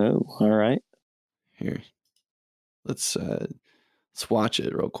 Oh, all right. Here, let's watch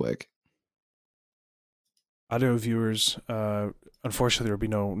it real quick. Audio viewers, unfortunately, there will be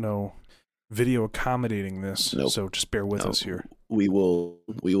no video accommodating this, Nope. so just bear with No, us here. We will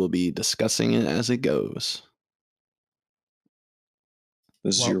be discussing it as it goes.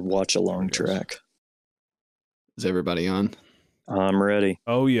 This is Well, your watch along there it is. track. Is everybody on? I'm ready.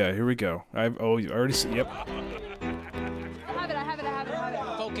 Oh yeah, here we go. You already see. Yep. I have it.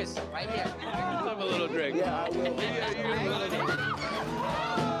 Focus right here. Have a little drink. Yeah, I will.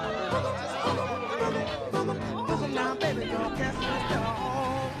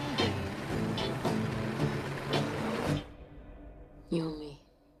 You and me.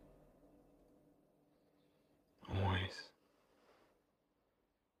 Always.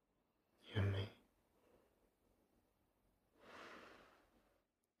 You and me.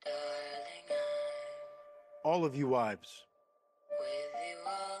 All of you wives,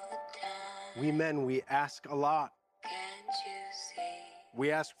 we men, we ask a lot.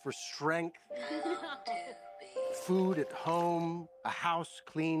 We ask for strength, food at home, a house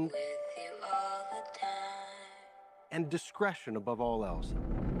cleaned, and discretion above all else.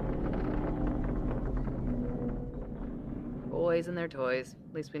 Boys and their toys.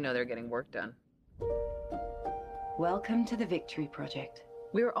 At least we know they're getting work done. Welcome to the Victory Project.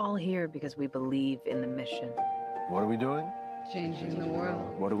 We're all here because we believe in the mission. What are we doing? Changing the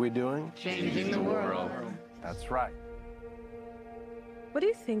world. What are we doing? Changing the world. That's right. What do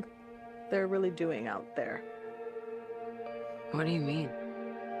you think they're really doing out there? What do you mean?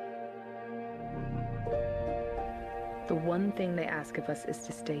 The one thing they ask of us is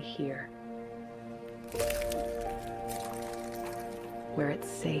to stay here. Where it's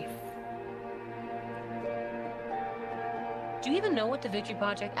safe. Do you even know what the Victory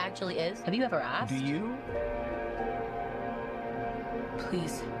Project actually is? Have you ever asked? Do you?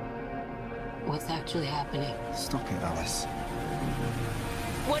 Please. What's actually happening? Stop it, Alice.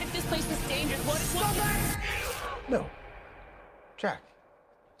 What if this place is dangerous? What if... No. Jack,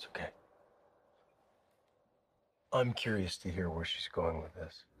 it's okay. I'm curious to hear where she's going with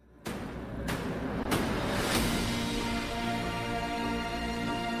this.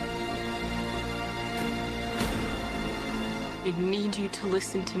 I need you to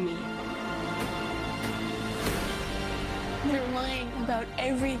listen to me. They're lying about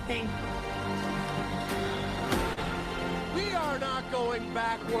everything. We are not going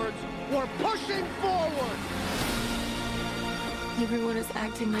backwards. We're pushing forward. Everyone is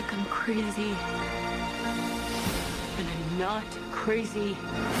acting like I'm crazy. And I'm not crazy.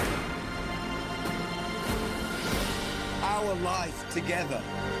 Our life together.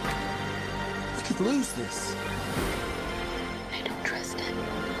 We could lose this. I don't trust him.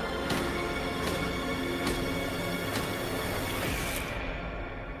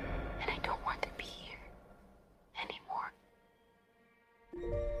 And I don't want to be here anymore.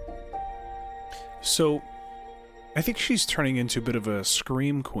 So, I think she's turning into a bit of a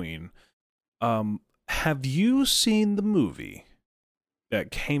scream queen. Have you seen the movie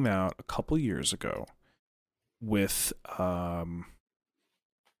that came out a couple years ago with oh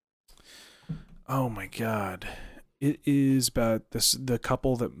my god, it is about the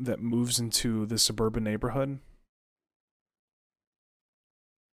couple that moves into the suburban neighborhood?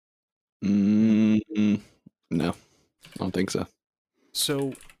 No, I don't think so.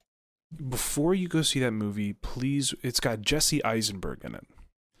 So before you go see that movie, please, it's got Jesse Eisenberg in it.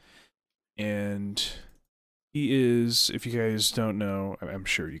 And he is, if you guys don't know, I'm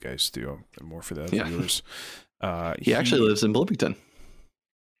sure you guys do, more for the viewers. He actually lives in Bloomington.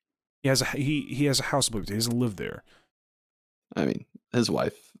 He has a house in Bloomington. He doesn't live there. I mean, his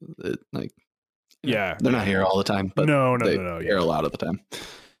wife, Yeah. they're not here all the time, but No. they're here a lot of the time.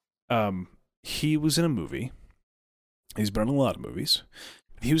 He was in a movie. He's been in a lot of movies.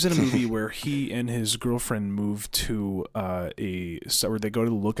 He was in a movie where he and his girlfriend moved to where they go to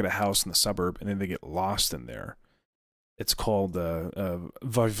look at a house in the suburb, and then they get lost in there. It's called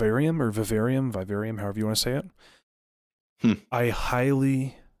Vivarium, however you want to say it. I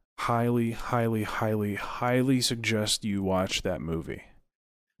highly suggest you watch that movie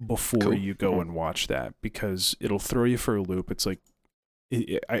before you go and watch that, because it'll throw you for a loop. It's like,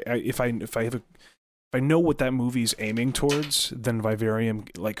 if I know what that movie's aiming towards, then Vivarium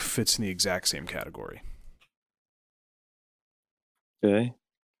like fits in the exact same category. Okay.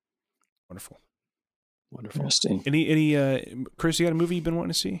 Wonderful. Interesting. Any Chris, you got a movie you've been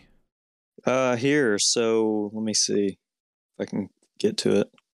wanting to see? Here. So let me see if I can get to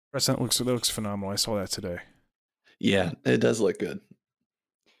it. That looks phenomenal. I saw that today. Yeah, it does look good.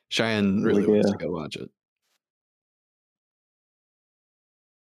 Cheyenne really wants to go watch it.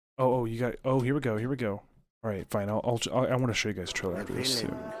 You got. Here we go. All right, fine. I want to show you guys a trailer after this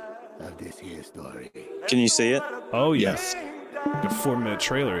too. Of this here story. Can you see it? Oh yes. A 4-minute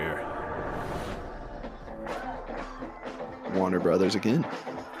trailer here. Warner Brothers again.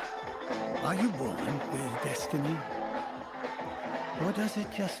 Are you born with destiny? Or does it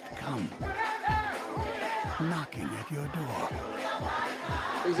just come knocking at your door?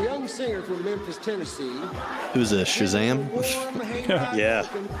 He's a young singer from Memphis, Tennessee. Who's this, Shazam? Yeah.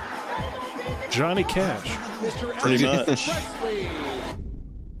 Johnny Cash. Pretty much.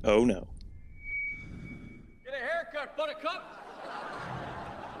 Oh no. Get a haircut, buttercup.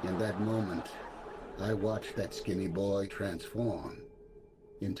 In that moment, I watched that skinny boy transform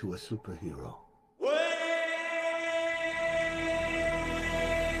into a superhero.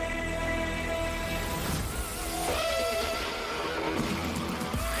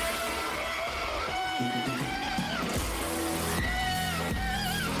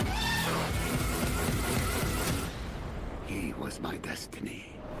 He was my destiny.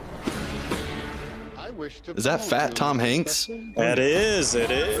 Is that Fat Tom Hanks? That is. It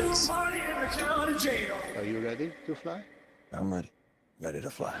is. Are you ready to fly? I'm ready. Ready to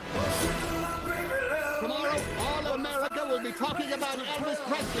fly. Tomorrow, all of America will be talking about Elvis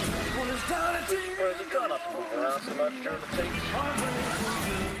Presley.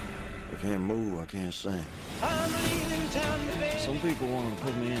 I can't move, I can't sing. Some people want to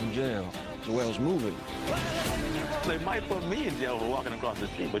put me in jail as well as moving. They might put me in jail for walking across the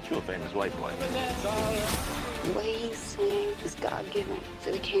street, but you're a famous white boy. The way he sings is God-given, so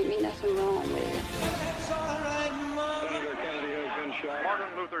there can't be nothing wrong with it. Senator Kennedy has been shot. Martin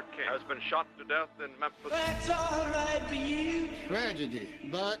Luther King has been shot to death in Memphis. That's all right for you. Tragedy,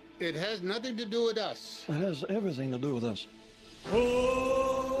 but it has nothing to do with us. It has everything to do with us.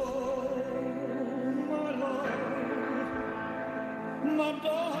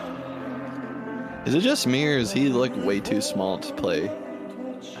 Is it just me or is he like way too small to play?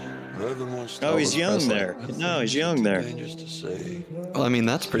 Oh, he's young there. No, he's young there. Well, I mean,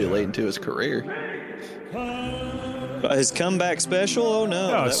 that's pretty late into his career. His comeback special? Oh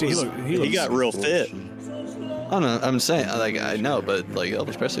no, he got real fit. Oh no, I'm saying like I know, but like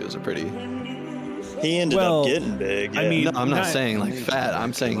Elvis Presley was a pretty. He ended up getting big. Yeah. I mean, no, I'm not saying like fat.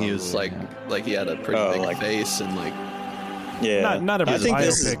 I'm saying he was like he had a pretty big face and like. Yeah, not every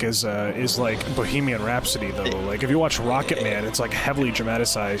biopic is like Bohemian Rhapsody though. Like if you watch Rocket Man, it's like heavily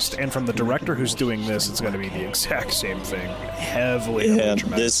dramatized, and from the director who's doing this, it's going to be the exact same thing, heavily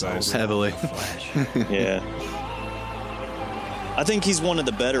dramatized. Heavily. Yeah. I think he's one of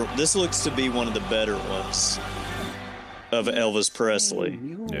the better. This looks to be one of the better ones of Elvis Presley.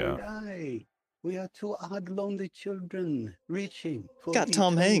 Yeah. We are two odd, lonely children reaching for got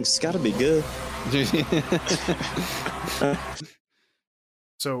Tom Hanks. Got to be good.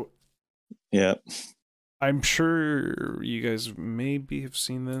 So, yeah, I'm sure you guys maybe have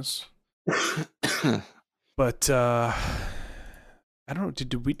seen this, but I don't know.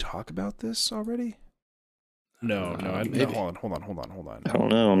 Did we talk about this already? No. Hold on. I don't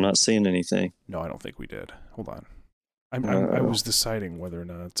know. I'm not seeing anything. No, I don't think we did. Hold on. I was deciding whether or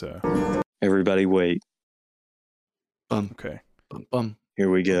not. Everybody wait. Okay.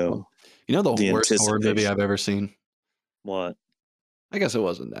 Here we go. You know the worst horror movie I've ever seen? What? I guess it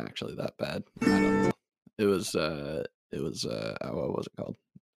wasn't actually that bad. I don't know. It was what was it called?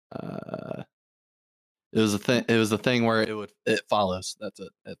 It was the thing where it follows. That's it.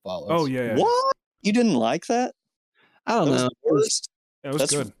 It follows. Oh yeah. What? You didn't like that? I don't know. It was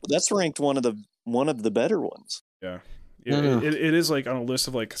good. That's ranked one of the better ones. Yeah. It is like on a list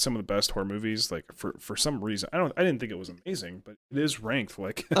of like some of the best horror movies. Like for some reason, I didn't think it was amazing, but it is ranked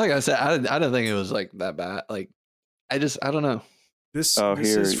like. Like I said, I didn't think it was like that bad. Like I don't know. This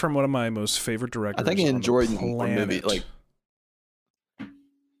is from one of my most favorite directors. I think I enjoyed the movie. Like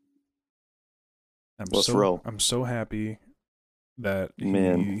I'm so happy that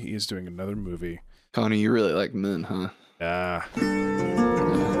he is doing another movie. Connor, you really like men, huh? Yeah.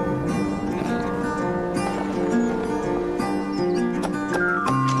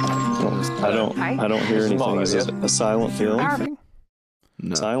 I don't hear anything. Is it a silent film?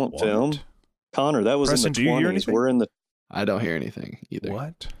 No. Silent film. Connor, that was Preston, in the do you hear 20s. anything? We're in the. I don't hear anything either.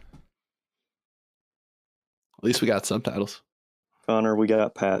 What? At least we got subtitles. Connor, we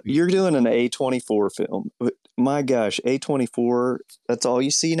got Pat. You're doing an A24 film. My gosh, A24. That's all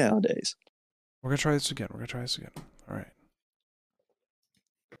you see nowadays. We're gonna try this again. All right.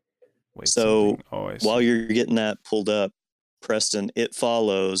 Wait. So while you're getting that pulled up, Preston, It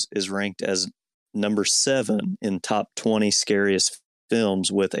Follows is ranked as number 7 in top 20 scariest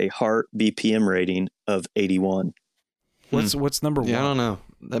films with a heart BPM rating of 81. What's number 1? Yeah, I don't know.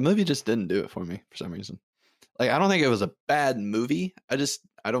 That movie just didn't do it for me for some reason. Like, I don't think it was a bad movie. I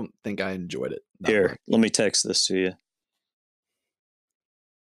don't think I enjoyed it. Here, let me text this to you.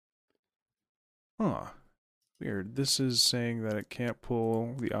 Huh. Weird. This is saying that it can't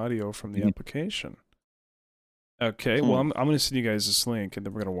pull the audio from the application. Okay, well, I'm going to send you guys this link, and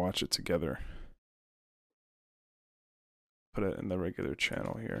then we're going to watch it together. Put it in the regular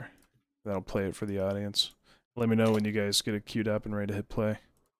channel here. That'll play it for the audience. Let me know when you guys get it queued up and ready to hit play.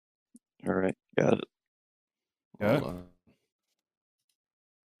 All right, got it. Got it?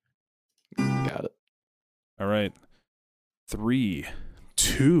 Got it. All right. 3,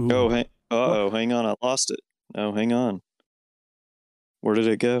 2. Oh, hang on. I lost it. No, hang on. Where did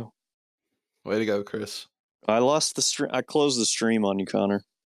it go? Way to go, Chris. I lost the stream. I closed the stream on you, Connor.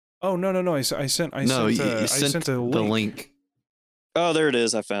 Oh, no. I sent a link. Oh, there it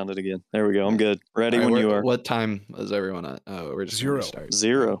is. I found it again. There we go. I'm good. Ready when you are. What time is everyone at? Oh, we're just 0. Start.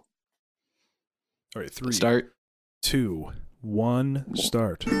 0. All right, 3. Start. 2, 1,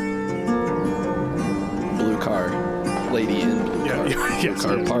 start. Blue car. Lady in blue car. Yes,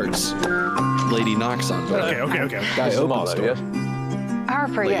 car parks. Lady knocks on door. Okay. Guy opens door.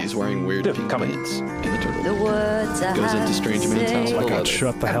 Harper, Lady's yes. wearing weird pink pants. And the turtle. The words I Goes into strange man's house. Oh my God,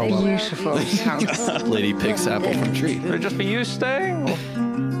 shut the hell up. Beautiful house. Lady picks apple from tree. Would it just be you staying?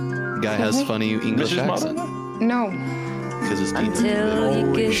 Guy has funny English accent. No. Because his teeth Until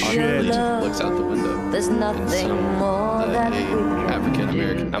you give your lady love, looks out the window. there's nothing more that we can African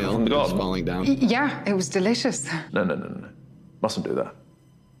American male is falling down. Yeah, it was delicious. No. Mustn't do that.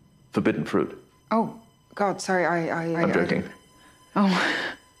 Forbidden fruit. Oh, God, sorry, I'm joking. Oh.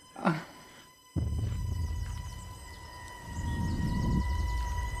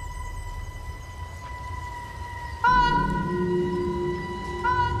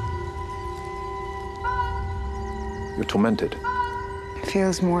 You're tormented. It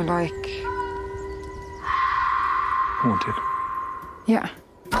feels more like... Haunted. Yeah.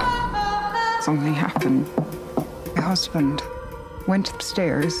 Something happened. My husband went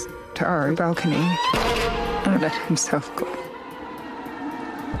upstairs to our balcony and let himself go.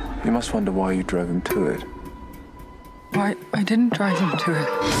 You must wonder why you drove him to it. Why? I didn't drive him to it.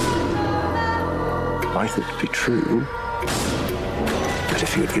 I thought it'd be true. But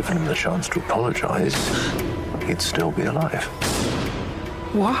if you had given him the chance to apologize, he'd still be alive.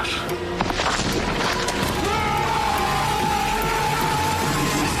 What?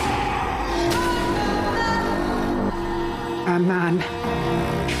 A man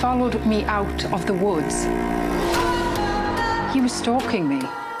followed me out of the woods. He was stalking me.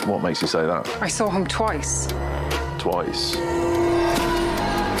 What makes you say that? I saw him twice. Twice.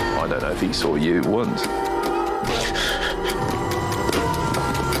 I don't know if he saw you once.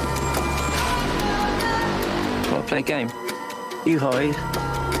 Wanna play a game? You hide,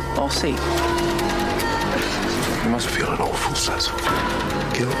 I'll seek. You must feel an awful sense of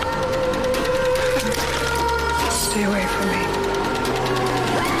guilt. Stay away from me.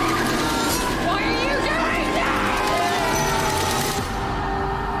 What are you doing now?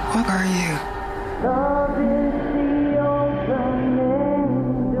 What are you?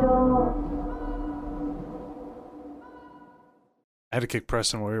 I had to kick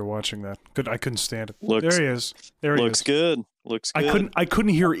Preston while we were watching that. I couldn't stand it. Looks, there he is. There he is. Looks good. Looks good. I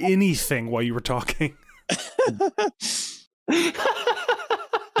couldn't hear anything while you were talking.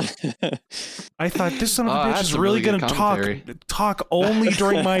 I thought this son of a bitch is really going to talk only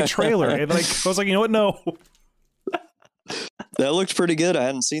during my trailer. And I was like, you know what? No. That looked pretty good. I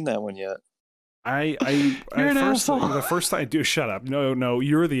hadn't seen that one yet. The first time I do, shut up. No,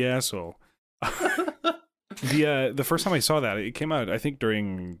 you're the asshole. The first time I saw that, it came out, I think,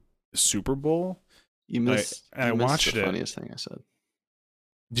 during the Super Bowl. You missed. I watched the it. Funniest thing I said.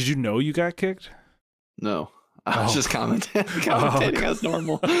 Did you know you got kicked? No. I was just commentating as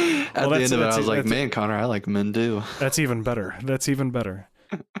normal. At the end of it, I was like, man, Connor, I like men too. That's even better.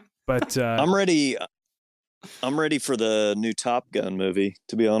 But I'm ready for the new Top Gun movie,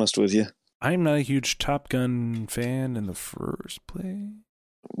 to be honest with you. I'm not a huge Top Gun fan in the first place.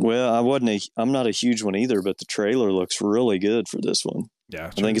 Well, I'm not a huge one either, but the trailer looks really good for this one. Yeah.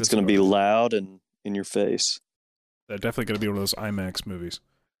 I think it's going to be loud and in your face. They're definitely going to be one of those IMAX movies.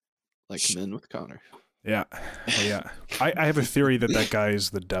 Like Men with Connor. Yeah. Oh, yeah. I have a theory that guy is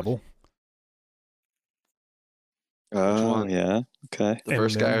the devil. Oh, yeah. Okay. The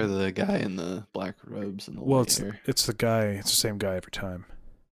first guy or the guy in the black robes and the white hair? It's the guy. It's the same guy every time.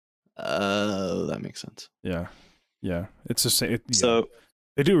 Oh, that makes sense. Yeah. Yeah. It's the same. So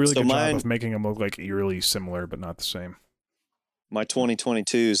They do a really So good job mine- of making them look like eerily similar, but not the same. My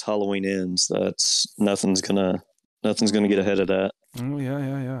 2022's Halloween Ends. That's nothing's gonna get ahead of that. Oh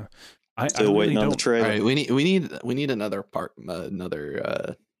yeah. I Still really waiting on the don't. trailer. All right, we need another part,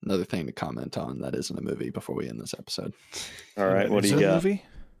 another thing to comment on that isn't a movie before we end this episode. All right, what do Is you it a got? movie?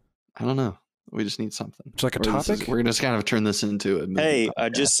 I don't know. We just need something. It's like a Or this is- topic? we're gonna just kind of turn this into a movie. Hey, I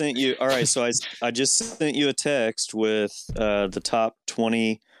podcast. just sent you. All right, so I just sent you a text with the top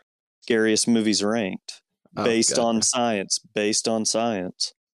 20 scariest movies ranked Oh, based God. on science. Based on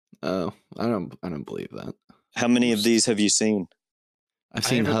science. Oh, I don't believe that. How many of these have you seen? I've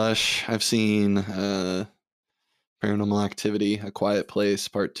seen haven't- Hush. I've seen Paranormal Activity, A Quiet Place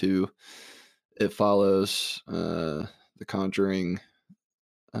Part 2, It Follows, The Conjuring,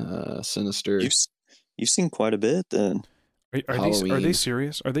 Sinister. You've seen quite a bit then. Are they Halloween.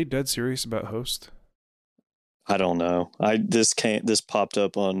 serious? Are they dead serious about Host? I don't know. This popped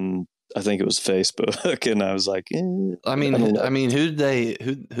up on, I think it was Facebook, and I was like, I mean, who'd they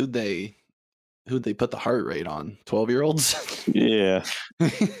put the heart rate on? 12-year-olds? yeah,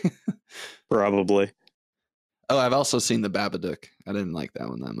 probably. Oh, I've also seen The Babadook. I didn't like that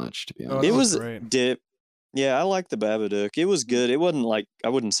one that much, to be honest. It was great. Yeah, I like the Babadook. It was good. It wasn't like, I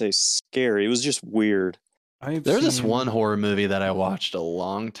wouldn't say scary. It was just weird. There's this one horror movie that I watched a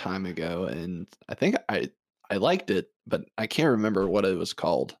long time ago, and I think I liked it, but I can't remember what it was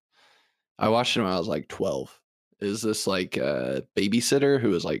called. I watched it when I was like 12. Is this like a babysitter who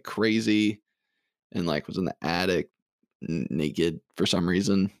was like crazy and like was in the attic naked for some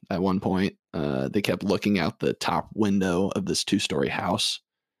reason at one point? They kept looking out the top window of this 2-story house.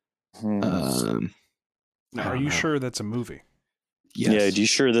 Are you sure that's a movie? Yes. Yeah, you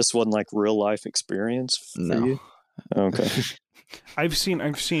sure this wasn't like real life experience for No. you? Okay. I've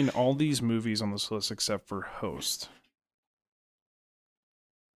seen all these movies on this list except for Host.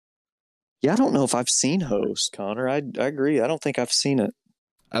 Yeah, I don't know if I've seen Host, Connor. I agree. I don't think I've seen it.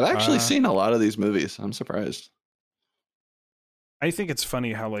 I've actually seen a lot of these movies. I'm surprised. I think it's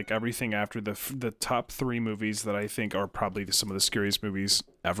funny how like everything after the top 3 movies that I think are probably some of the scariest movies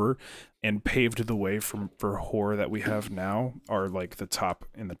ever and paved the way for horror that we have now are like the top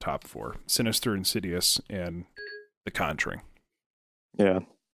 4. Sinister, Insidious, and The Conjuring. Yeah.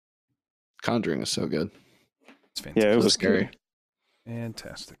 Conjuring is so good. It's fantastic. Yeah, it was scary. scary.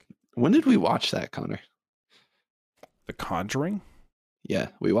 Fantastic. When did we watch that, Connor? The Conjuring? Yeah,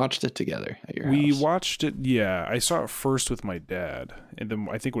 we watched it together at your We house. watched it, yeah. I saw it first with my dad. And then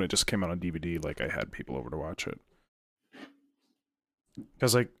I think when it just came out on DVD, like I had people over to watch it.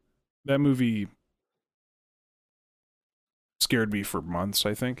 Because like that movie scared me for months,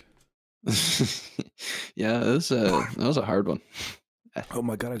 I think. Yeah, that was a hard one. Oh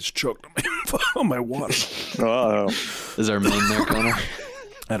my god, I just choked on my water. Oh. Is our main there, Connor?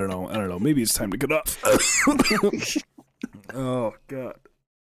 I don't know. Maybe it's time to get off. Oh god.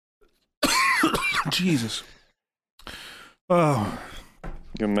 Jesus. Oh. You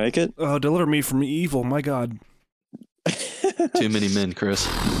gonna make it? Oh, deliver me from evil, my god. Too many men, Chris.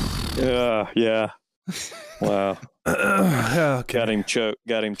 Yeah. Wow. Okay. Got him choked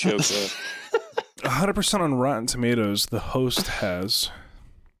up. 100% on Rotten Tomatoes, The Host has.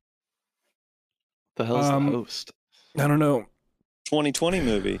 The hell's the host? I don't know. 2020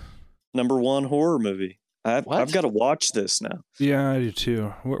 movie. #1 horror movie. I've got to watch this now. Yeah, I do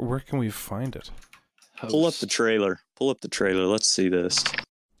too. Where can we find it? Pull up the trailer. Let's see this.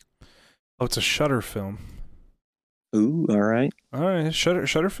 Oh, it's a Shudder film. Ooh, all right. All right,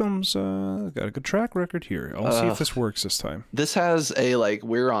 Shudder Films got a good track record here. I'll see if this works this time. This has a like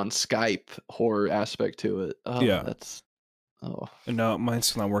we're on Skype horror aspect to it. Oh, Yeah. that's No, mine's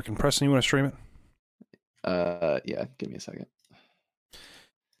still not working. Preston, you want to stream it? yeah. Give me a second.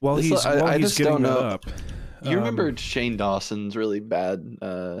 While This- he's I getting just don't that know. up. You remember Shane Dawson's really bad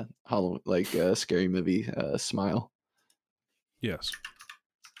scary movie Smile? Yes.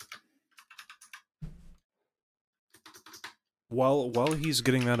 While he's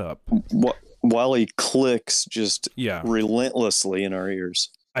getting that up, While he clicks just yeah, relentlessly in our ears.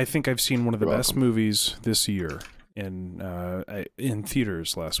 I think I've seen one of the You're best welcome. movies this year in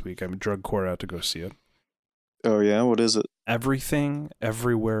theaters last week. I drug Cora out to go see it. Oh yeah, what is it? Everything,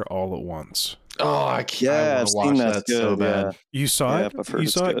 Everywhere, All at Once. Oh, I can't. Yeah, I I've wanna seen watch that's that so good, bad. yeah. You saw Yep, it? I've heard You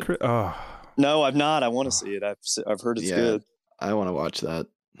it's saw it? good. Chris? Oh, No, I've not. I want to see it. I've heard it's Yeah. good. I want to watch that.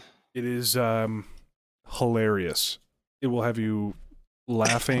 it is hilarious. It will have you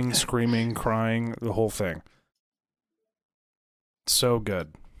laughing, screaming, crying, the whole thing. So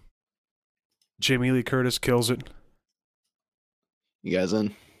good. Jamie Lee Curtis kills it. You guys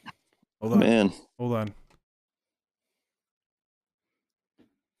in? Hold on. Man, Hold on.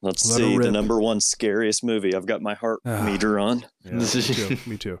 Let's Let her see the rip. number one scariest movie. I've got my heart meter on. Yeah, me too.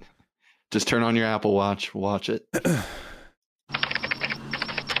 Me too. Just turn on your Apple Watch, watch it.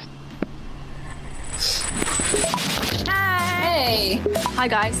 Hey. Hi,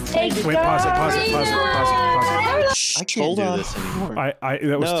 guys. Hey, Wait, pause it. I can't do this anymore.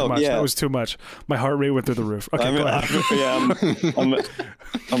 That was too much. Yeah. That was too much. My heart rate went through the roof. Okay, go ahead.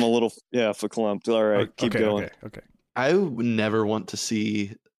 I'm a little verklempt. All right, keep going. Okay. I would never want to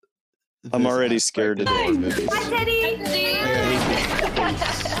see. I'm already scared to death. Hi, Teddy.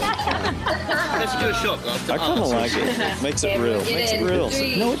 Let's do a shot. I kind of like it. Makes it real. Makes it real.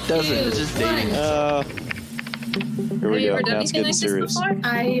 No, it doesn't. It's just dating. Here we go. Now it's getting serious.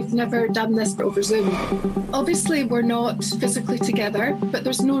 I've never done this over Zoom. Obviously, we're not physically together, but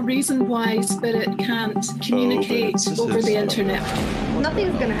there's no reason why Spirit can't communicate over the internet.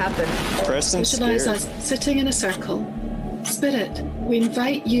 Nothing's gonna happen. Preston's Visualize scared. us sitting in a circle. Spirit, we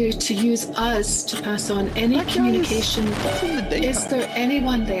invite you to use us to pass on any communication. Is there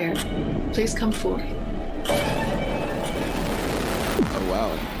anyone there? Please come forward. Oh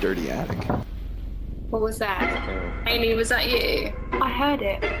wow, dirty attic. What was that? Amy, was that you? I heard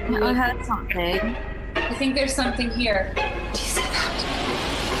it. I heard something. I think there's something here. Do you see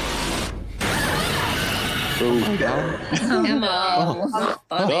that? Oh my god. Hello. How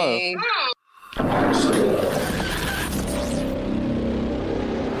funny.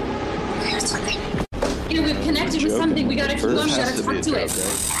 There's something. We've connected with something. We gotta keep going. We gotta talk to it.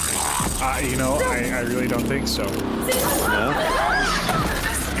 You know, I really don't think so.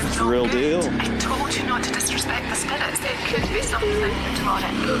 It's the real deal. I told you not to disrespect the spirits. It could be something on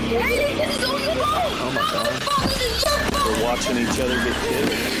it. Oh my god. We're watching each other get killed.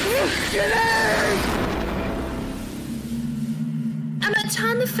 Emma,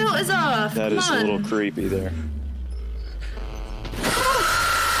 turn the filters off. That is a little creepy there.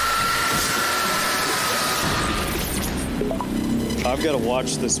 I've got to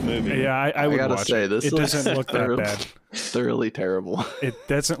watch this movie. Yeah, I would gotta watch say, it. this It looks doesn't look that bad. Thoroughly terrible. It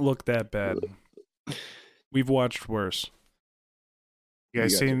doesn't look that bad. We've watched worse. You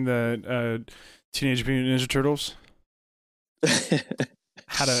guys seen the Teenage Mutant Ninja Turtles?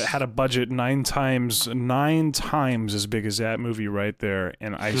 had a budget 9 times as big as that movie right there,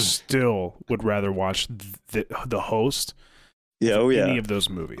 and I still would rather watch the Host. Yeah, oh yeah. Any of those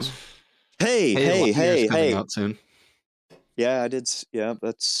movies. Hey. Coming out soon. Yeah, I did. Yeah,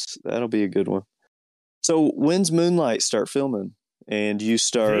 that'll be a good one. So when's Moonlight start filming? And you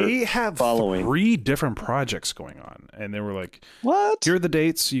start They have following 3 different projects going on, and they were like, "What? Here are the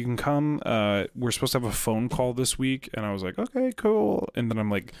dates. You can come. We're supposed to have a phone call this week." And I was like, "Okay, cool." And then I'm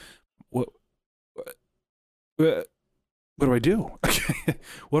like, "What do I do?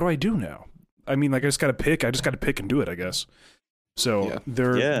 What do I do now? I mean, like, I just got to pick and do it, I guess." So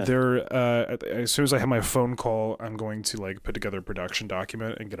they're as soon as I have my phone call, I'm going to like put together a production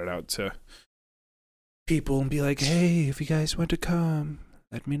document and get it out to people and be like, "Hey, if you guys want to come,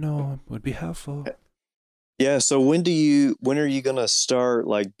 let me know. It would be helpful." Yeah. So when are you gonna start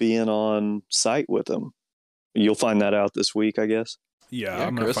like being on site with them? You'll find that out this week, I guess. Yeah. Yeah,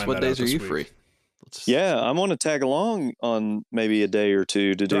 I'm gonna Chris, find what that out days are this you week. free? Yeah, I'm gonna tag along on maybe a day or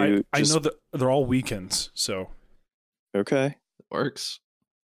two to do. I know that they're all weekends, so Okay. Works.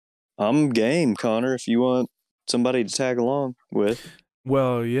 I'm game, Connor. If you want somebody to tag along with.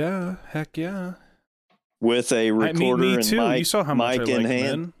 Well, yeah, heck yeah. With a recorder me and too. mic, You saw how much mic I in like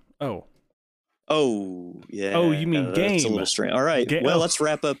hand. men. Oh, yeah. Oh, you mean That's a game. little strange. All right. Well, let's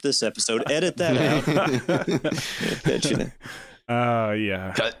wrap up this episode. Edit that out.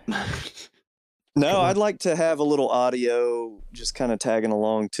 Yeah. Cut. No, I'd like to have a little audio just kind of tagging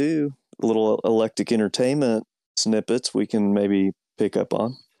along too. A little Electric Entertainment snippets we can maybe pick up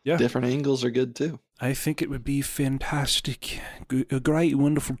on. Yeah. Different angles are good too. I think it would be fantastic. A great,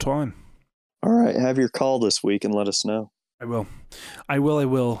 wonderful time. All right. Have your call this week and let us know. I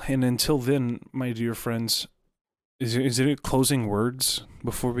will. And until then, my dear friends, is it closing words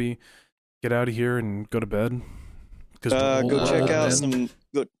before we get out of here and go to bed? Go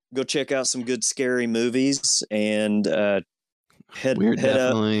check out some good scary movies and We're head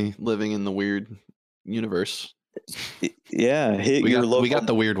definitely living in the weird universe. Yeah, We got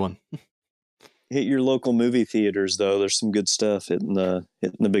the weird one. Hit your local movie theaters though. There's some good stuff hitting the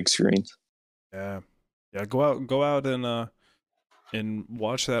big screens. Yeah. Go out and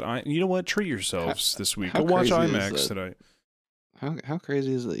watch that. You know what? Treat yourselves this week. Go watch IMAX tonight. How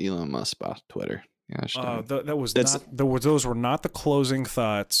crazy is that Elon Musk bought Twitter? Gosh, those were not the closing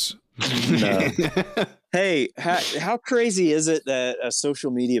thoughts. No. Hey, how crazy is it that a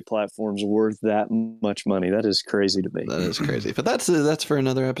social media platform's worth that much money? That is crazy to me. That is crazy. But that's for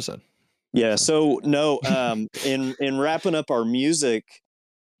another episode. Yeah. So no, in wrapping up our music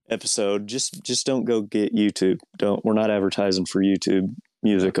episode, just don't go get YouTube. We're not advertising for YouTube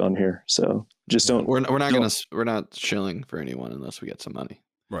music on here. So just don't. We're not shilling for anyone unless we get some money.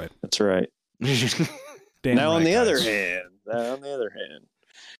 Right. That's right. Now on the other hand,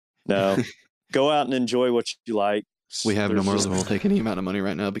 no, go out and enjoy what you like. We have no more than we'll take any amount of money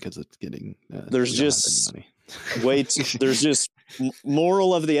right now because it's getting. There's just there's just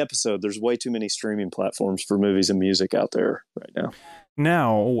moral of the episode. There's way too many streaming platforms for movies and music out there right now.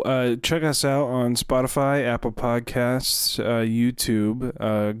 Now, check us out on Spotify, Apple Podcasts, YouTube,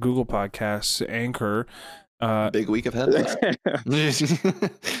 Google Podcasts, Anchor. Big week ahead.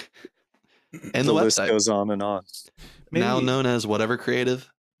 And the list website goes on and on. Now known as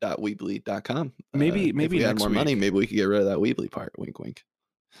whatevercreative.weebly.com. Maybe if we had more money, maybe we could get rid of that Weebly part. Wink, wink.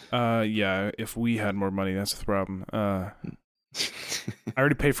 Yeah, if we had more money, that's the problem. I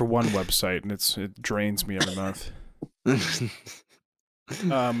already pay for one website, and it drains me every month.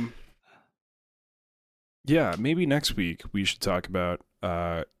 Yeah, maybe next week we should talk about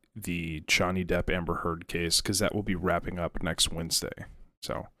the Johnny Depp Amber Heard case, because that will be wrapping up next Wednesday.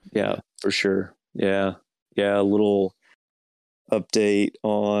 So yeah, for sure. Yeah, a little update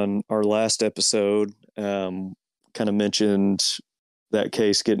on our last episode. Kind of mentioned that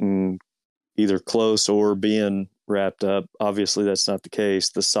case getting either close or being wrapped up. Obviously, that's not the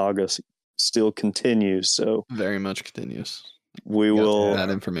case. The saga still continues. So very much continues. We will that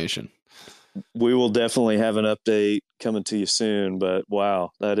information. We will definitely have an update coming to you soon. But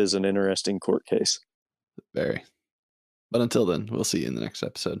wow, that is an interesting court case. Very. But until then, we'll see you in the next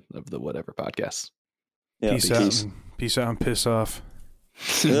episode of the Whatever Podcast. Yeah, peace out and piss off.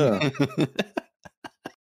 Yeah.